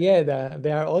 Yeah,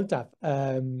 they are all tough.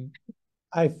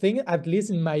 I think, at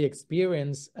least in my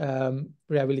experience,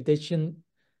 rehabilitation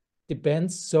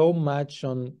depends so much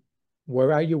on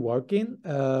where are you working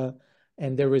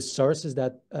and the resources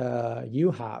that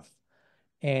you have.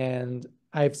 And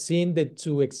I've seen the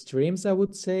two extremes, I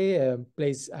would say.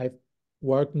 I've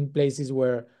worked in places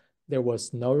where there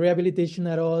was no rehabilitation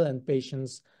at all, and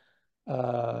patients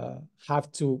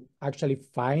have to actually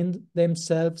find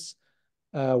themselves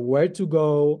where to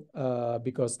go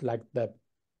because like the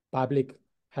public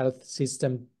health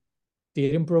system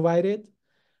didn't provide it.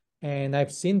 And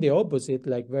I've seen the opposite,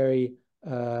 like very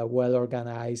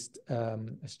well-organized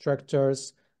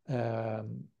structures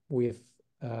with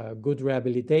good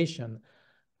rehabilitation.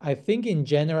 I think in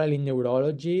general in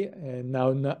neurology,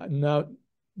 now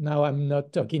I'm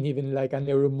not talking even like a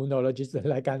neuroimmunologist,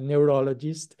 like a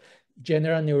neurologist,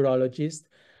 general neurologist,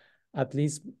 at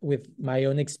least with my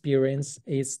own experience,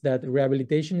 is that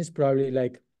rehabilitation is probably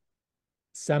like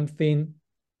something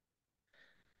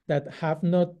that have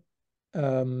not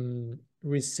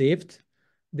received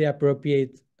the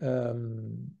appropriate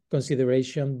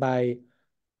consideration by,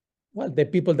 well, the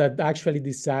people that actually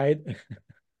decide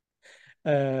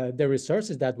the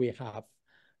resources that we have.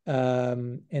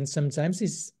 And sometimes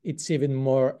it's even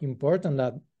more important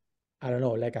that, I don't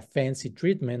know, like a fancy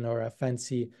treatment or a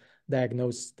fancy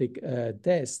diagnostic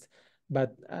test.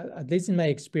 But at least in my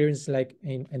experience, like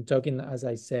in talking, as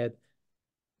I said,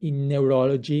 in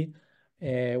neurology,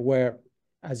 where,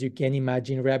 as you can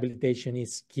imagine, rehabilitation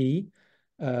is key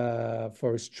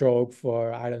for stroke,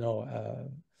 for, I don't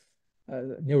know,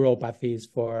 neuropathies,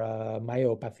 for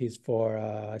myopathies,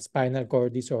 for spinal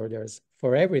cord disorders,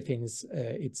 for everything,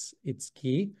 it's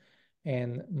key.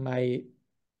 And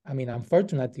I mean,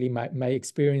 unfortunately, my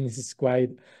experience is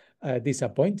quite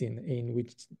disappointing, in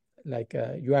which like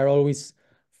you are always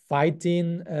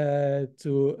fighting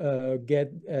to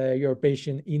get your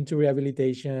patient into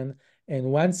rehabilitation.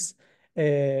 And once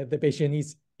the patient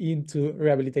is into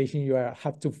rehabilitation, you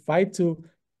have to fight to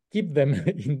keep them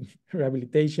in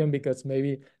rehabilitation, because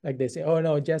maybe like they say, oh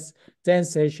no, just 10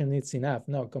 sessions, it's enough.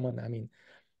 No, come on. I mean,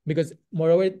 because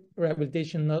moreover,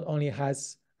 rehabilitation not only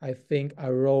has, I think,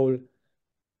 a role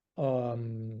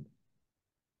to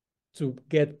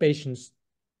get patients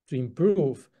to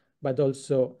improve, but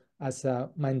also as a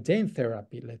maintained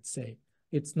therapy, let's say.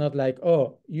 It's not like,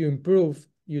 oh, you improve,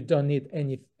 you don't need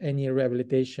any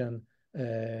rehabilitation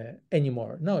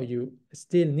anymore. No, you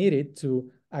still need it to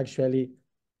actually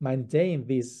maintain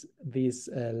this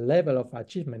level of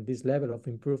achievement, this level of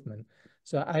improvement.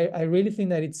 So I really think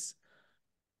that it's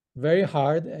very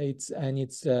hard. It's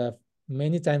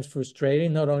many times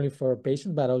frustrating, not only for a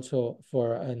patient, but also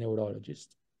for a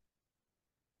neurologist.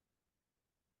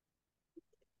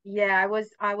 Yeah,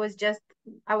 I was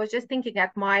just thinking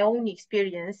at my own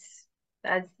experience.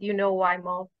 As you know, I'm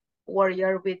a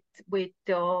warrior with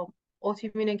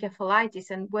autoimmune encephalitis.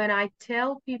 And when I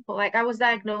tell people, like I was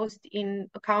diagnosed in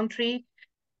a country,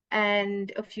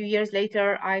 and a few years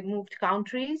later I moved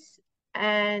countries.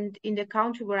 And in the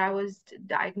country where I was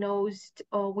diagnosed,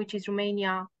 which is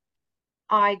Romania,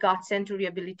 I got sent to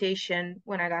rehabilitation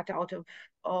when I got out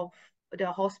of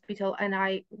the hospital, and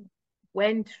I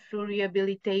went through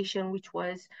rehabilitation, which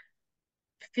was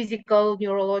physical,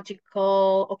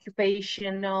 neurological,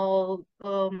 occupational,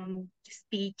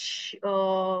 speech,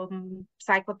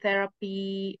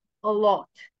 psychotherapy, a lot.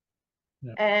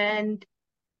 Yeah. And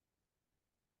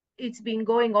it's been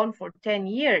going on for 10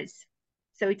 years.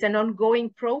 So it's an ongoing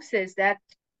process that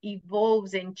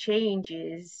evolves and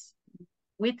changes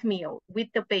with me, or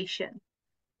with the patient.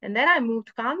 And then I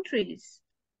moved countries,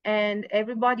 and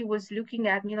everybody was looking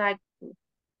at me like,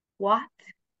 what?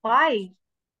 Why?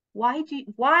 Why?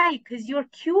 Because you're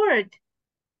cured.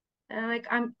 And I'm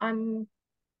like,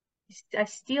 I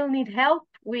still need help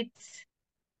with,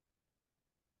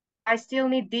 I still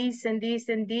need this and this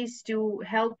and this to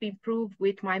help improve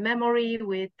with my memory,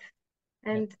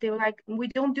 and they were like, we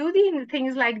don't do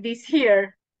things like this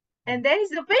here. And then it's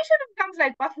the patient who comes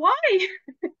like, but why?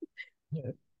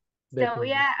 Yeah, So definitely.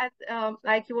 yeah,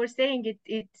 like you were saying,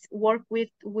 it's work with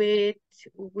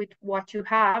what you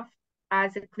have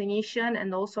as a clinician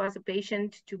and also as a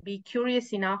patient, to be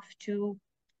curious enough to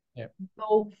Yeah.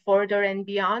 go further and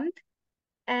beyond,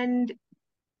 and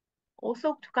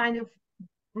also to kind of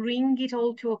bring it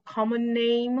all to a common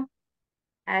name,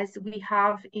 as we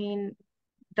have in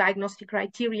diagnostic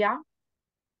criteria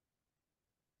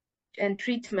and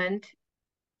treatment,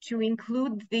 to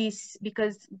include this,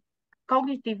 because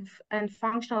cognitive and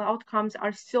functional outcomes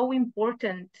are so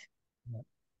important. Yeah.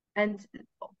 And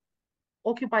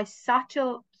occupy such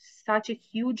a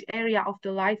huge area of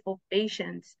the life of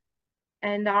patients,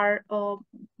 and are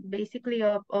basically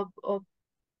a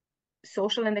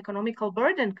social and economical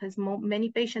burden, because many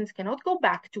patients cannot go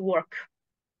back to work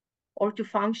or to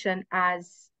function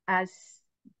as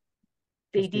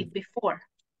they did before.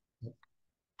 Yeah.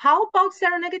 How about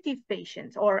seronegative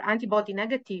patients or antibody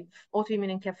negative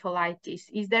autoimmune encephalitis?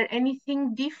 Is there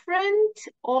anything different,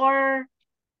 or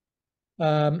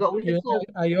go with the flow?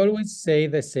 I always say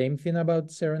the same thing about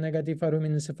seronegative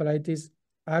autoimmune encephalitis.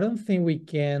 I don't think we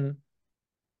can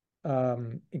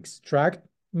extract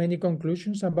many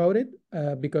conclusions about it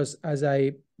because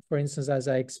for instance, as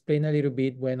I explained a little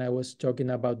bit when I was talking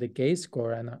about the case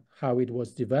score and how it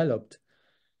was developed,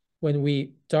 when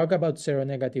we talk about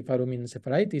seronegative autoimmune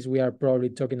encephalitis, we are probably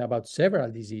talking about several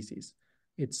diseases.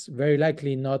 It's very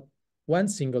likely not one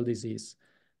single disease.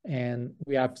 And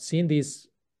we have seen this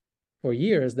for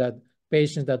years, that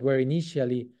patients that were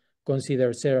initially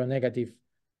considered seronegative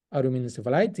autoimmune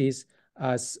encephalitis,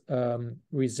 as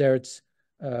research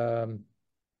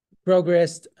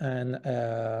progressed and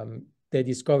the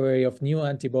discovery of new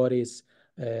antibodies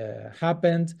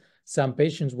happened. Some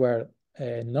patients were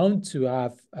known to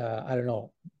have, I don't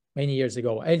know, many years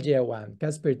ago, LGA1,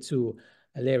 Casper2,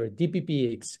 later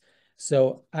DPPX.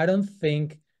 So I don't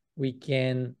think we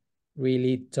can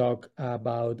really talk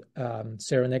about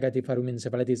seronegative autoimmune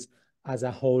encephalitis as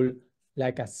a whole,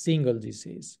 like a single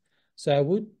disease. So I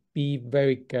would be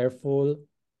very careful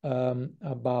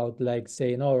about like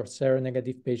saying, oh,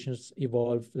 seronegative patients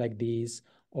evolve like this,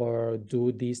 or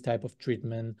do this type of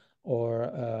treatment,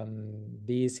 or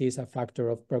this is a factor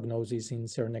of prognosis in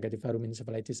seronegative autoimmune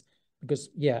encephalitis. Because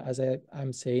yeah, as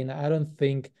I'm saying, I don't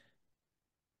think,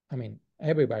 I mean,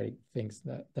 everybody thinks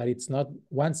that it's not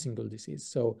one single disease.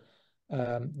 So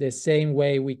the same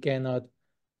way we cannot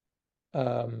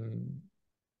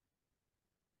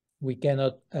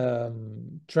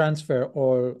transfer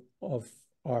all of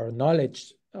our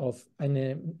knowledge of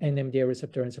NMDA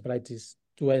receptor encephalitis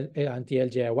to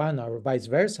anti-LGA1 or vice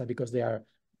versa, because they are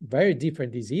very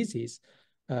different diseases.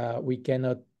 We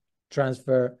cannot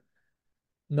transfer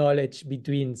knowledge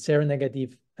between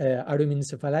seronegative autoimmune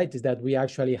encephalitis that we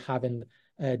actually haven't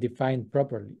defined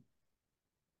properly.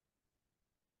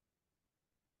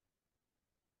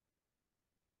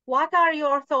 What are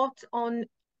your thoughts on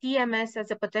TMS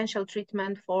as a potential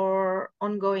treatment for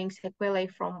ongoing sequelae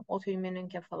from autoimmune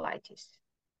encephalitis?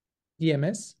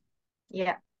 TMS?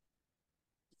 Yeah.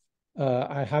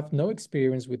 I have no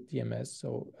experience with TMS,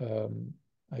 so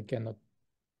I cannot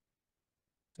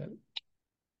tell.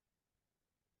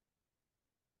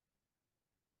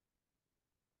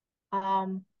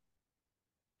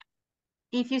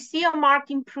 If you see a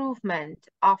marked improvement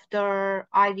after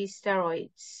IV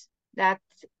steroids, that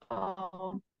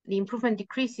the improvement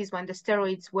decreases when the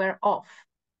steroids wear off,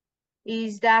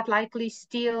 is that likely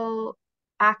still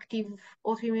active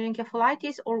autoimmune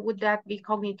encephalitis, or would that be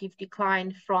cognitive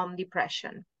decline from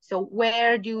depression? So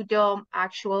where do the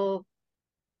actual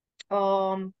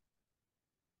I'm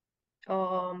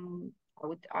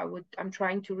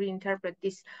trying to reinterpret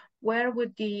this. Where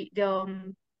would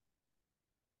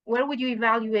where would you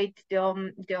evaluate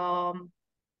the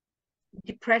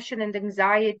depression and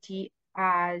anxiety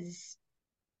as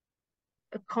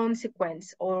a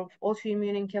consequence of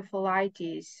autoimmune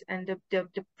encephalitis and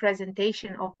the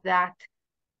presentation of that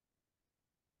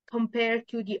compared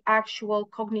to the actual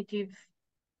cognitive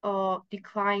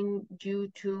decline due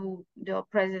to the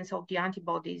presence of the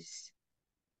antibodies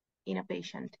in a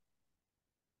patient?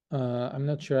 I'm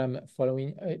not sure I'm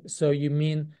following. So you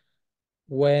mean,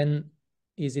 when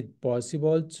is it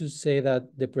possible to say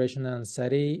that depression and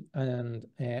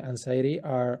anxiety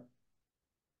are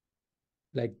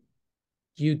like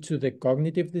due to the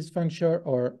cognitive dysfunction,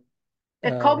 or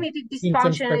The cognitive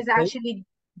symptoms dysfunction per is se? actually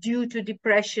due to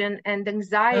depression and Ah,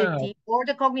 anxiety, or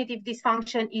the cognitive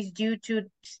dysfunction is due to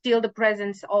still the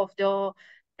presence of the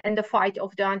fight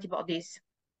of the antibodies?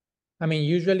 I mean,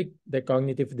 usually the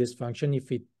cognitive dysfunction,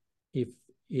 if it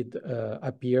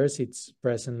appears, it's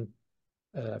present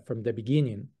from the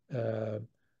beginning.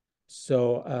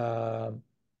 So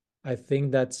I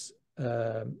think that's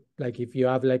like, if you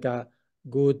have like a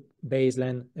good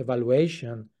baseline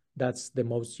evaluation, that's the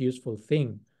most useful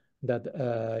thing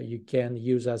that you can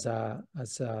use as a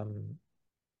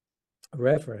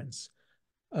reference.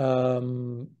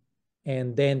 Um,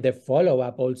 and then the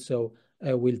follow-up also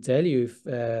will tell you if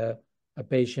a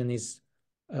patient is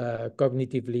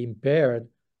cognitively impaired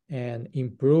and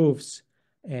improves,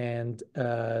 and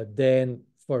then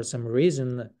for some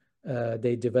reason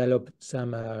they develop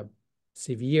some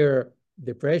severe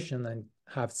depression and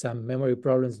have some memory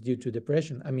problems due to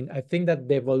depression. I mean, I think that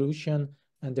the evolution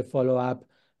and the follow-up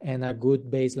and a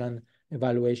good baseline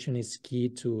evaluation is key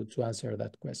to answer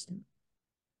that question.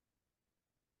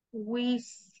 We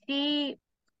see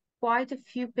quite a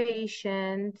few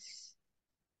patients,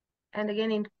 and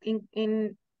again,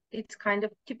 in it's kind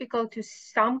of typical to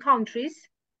some countries,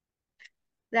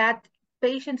 that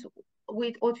patients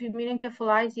with autoimmune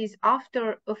encephalitis,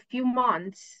 after a few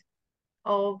months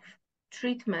of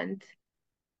treatment,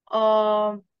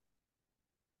 are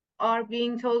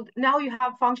being told, now you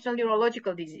have functional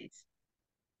neurological disease.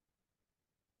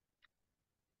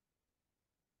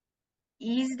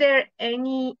 Is there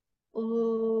any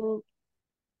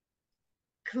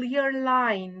clear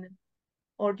line,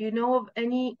 or do you know of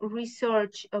any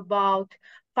research about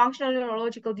functional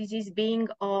neurological disease being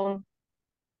a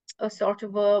sort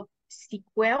of a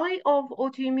sequelae of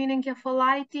autoimmune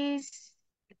encephalitis,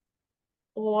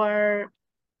 or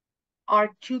are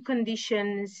two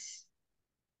conditions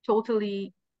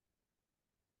totally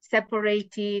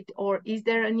separated, or is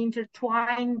there an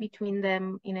intertwine between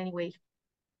them in any way?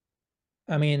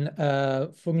 I mean,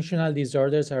 functional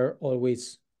disorders are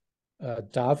always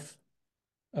tough.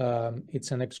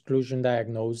 It's an exclusion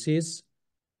diagnosis.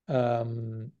 I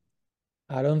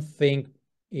don't think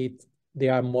they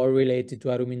are more related to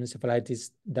autoimmune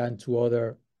encephalitis than to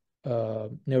other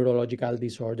neurological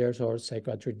disorders or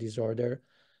psychiatric disorder.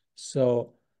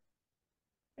 So,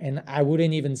 and I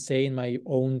wouldn't even say in my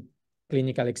own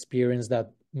clinical experience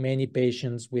that many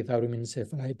patients with autoimmune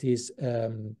encephalitis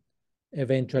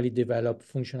eventually develop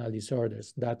functional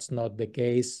disorders. That's not the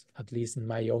case, at least in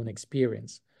my own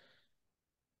experience.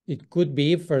 It could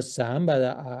be for some,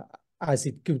 but as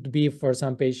it could be for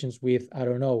some patients with, I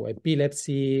don't know,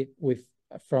 epilepsy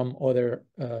from other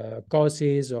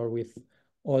causes, or with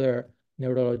other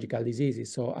neurological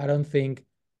diseases. So I don't think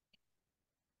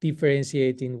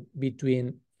differentiating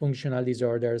between functional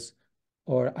disorders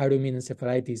or autoimmune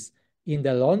encephalitis in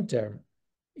the long term,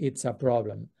 it's a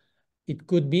problem. It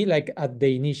could be like at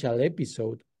the initial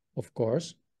episode, of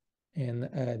course. And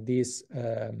yes,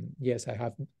 I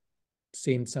have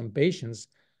seen some patients,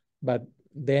 but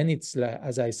then it's like,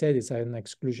 as I said, it's an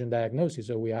exclusion diagnosis.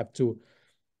 So we have to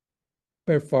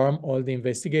perform all the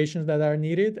investigations that are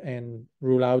needed and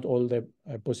rule out all the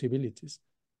possibilities.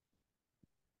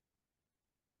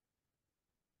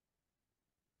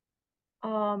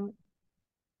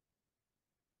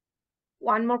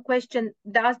 One more question.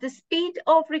 Does the speed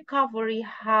of recovery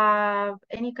have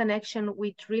any connection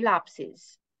with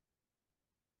relapses?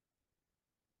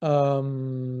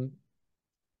 Not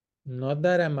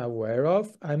that I'm aware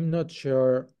of. I'm not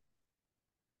sure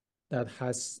that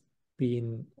has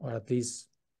been, or at least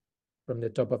from the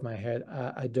top of my head,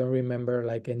 I don't remember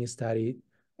like any study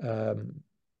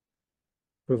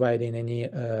providing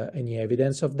any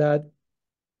evidence of that.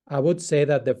 I would say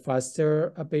that the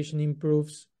faster a patient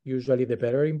improves, usually the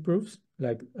better improves.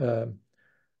 Like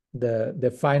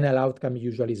the final outcome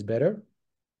usually is better.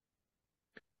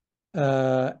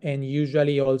 And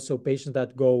usually also patients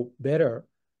that go better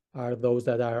are those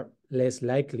that are less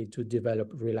likely to develop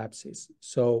relapses.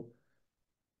 So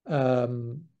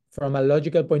from a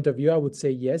logical point of view, I would say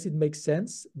yes, it makes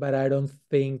sense, but I don't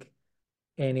think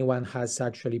anyone has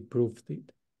actually proved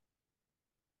it.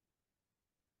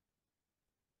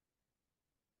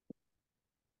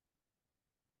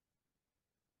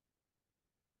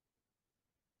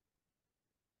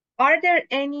 Are there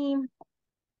any,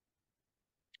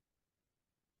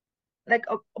 like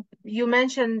you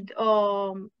mentioned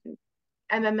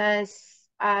MMS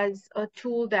as a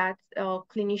tool that a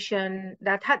clinician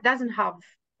that doesn't have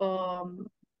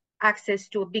access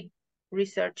to a big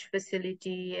research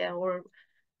facility, or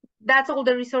that's all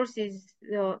the resources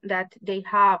that they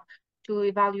have to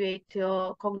evaluate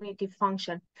cognitive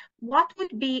function. What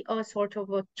would be a sort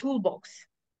of a toolbox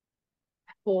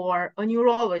for a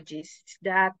neurologist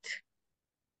that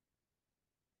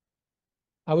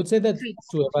I would say that treats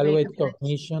to ultimate evaluate effects?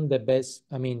 cognition, the best,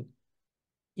 I mean,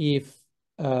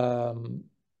 um,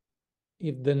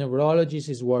 if the neurologist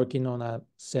is working on a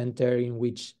center in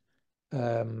which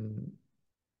um,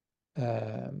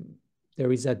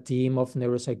 there is a team of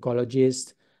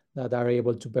neuropsychologists that are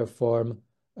able to perform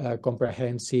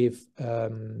comprehensive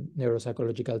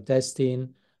neuropsychological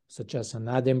testing, such as an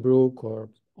Addenbrooke or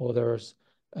others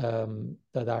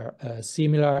that are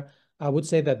similar. I would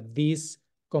say that these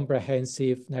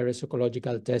comprehensive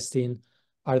neuropsychological testing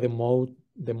are the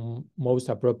most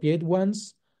appropriate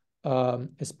ones,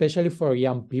 especially for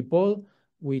young people,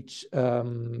 which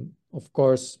of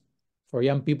course for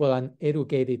young people and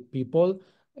educated people,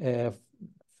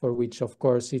 for which, of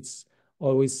course, it's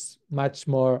always much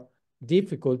more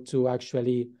difficult to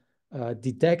actually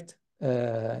detect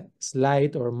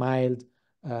slight or mild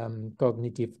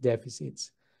cognitive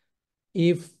deficits.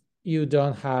 If you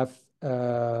don't have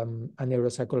a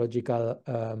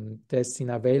neuropsychological testing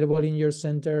available in your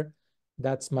center,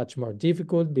 that's much more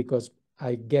difficult, because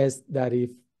I guess that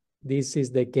if this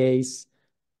is the case,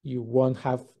 you won't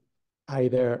have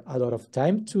either a lot of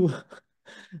time to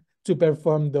to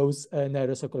perform those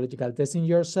neuropsychological testing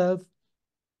yourself.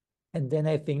 And then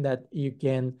I think that you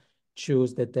can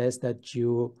choose the test that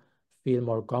you feel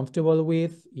more comfortable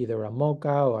with, either a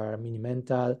MoCA or a mini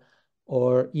mental,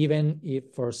 or even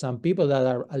if for some people that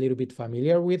are a little bit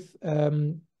familiar with,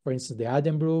 for instance, the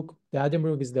Addenbrooke. The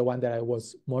Addenbrooke is the one that I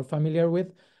was more familiar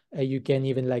with. You can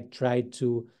even like try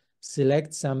to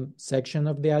select some section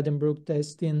of the Addenbrooke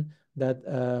testing that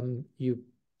you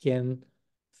can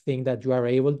think that you are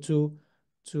able to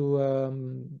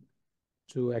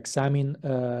examine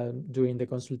during the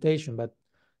consultation. But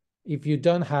if you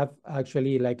don't have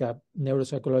actually like a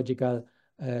neuropsychological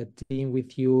team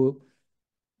with you,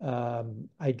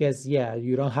 I guess, yeah,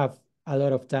 you don't have a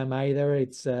lot of time either.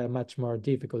 It's much more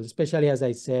difficult, especially, as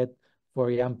I said,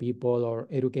 for young people or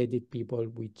educated people,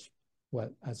 which, well,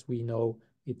 as we know,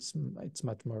 it's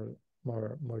much more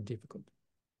difficult.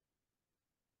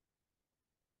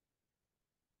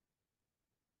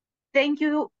 Thank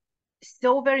you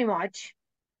so very much.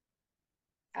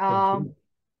 Thank you.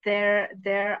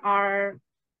 There are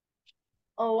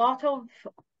a lot of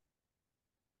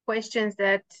questions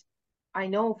that I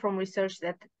know from research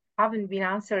that haven't been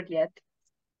answered yet,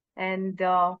 and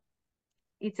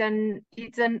it's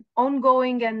an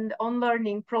ongoing and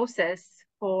unlearning process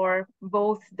for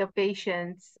both the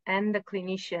patients and the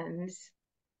clinicians,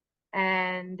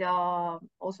 and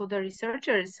also the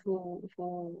researchers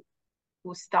who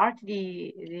start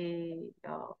the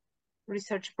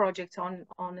research projects on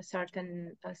a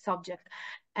certain subject.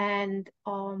 And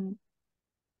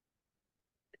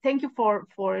thank you for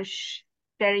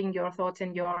sharing your thoughts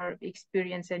and your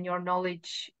experience and your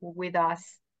knowledge with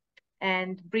us,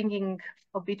 and bringing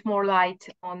a bit more light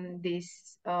on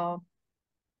this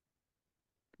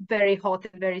very hot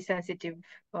and very sensitive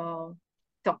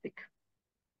topic.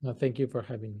 No, thank you for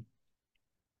having me.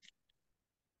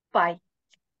 Bye.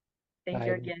 Thank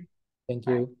you Bye. again. Thank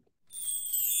Bye. you.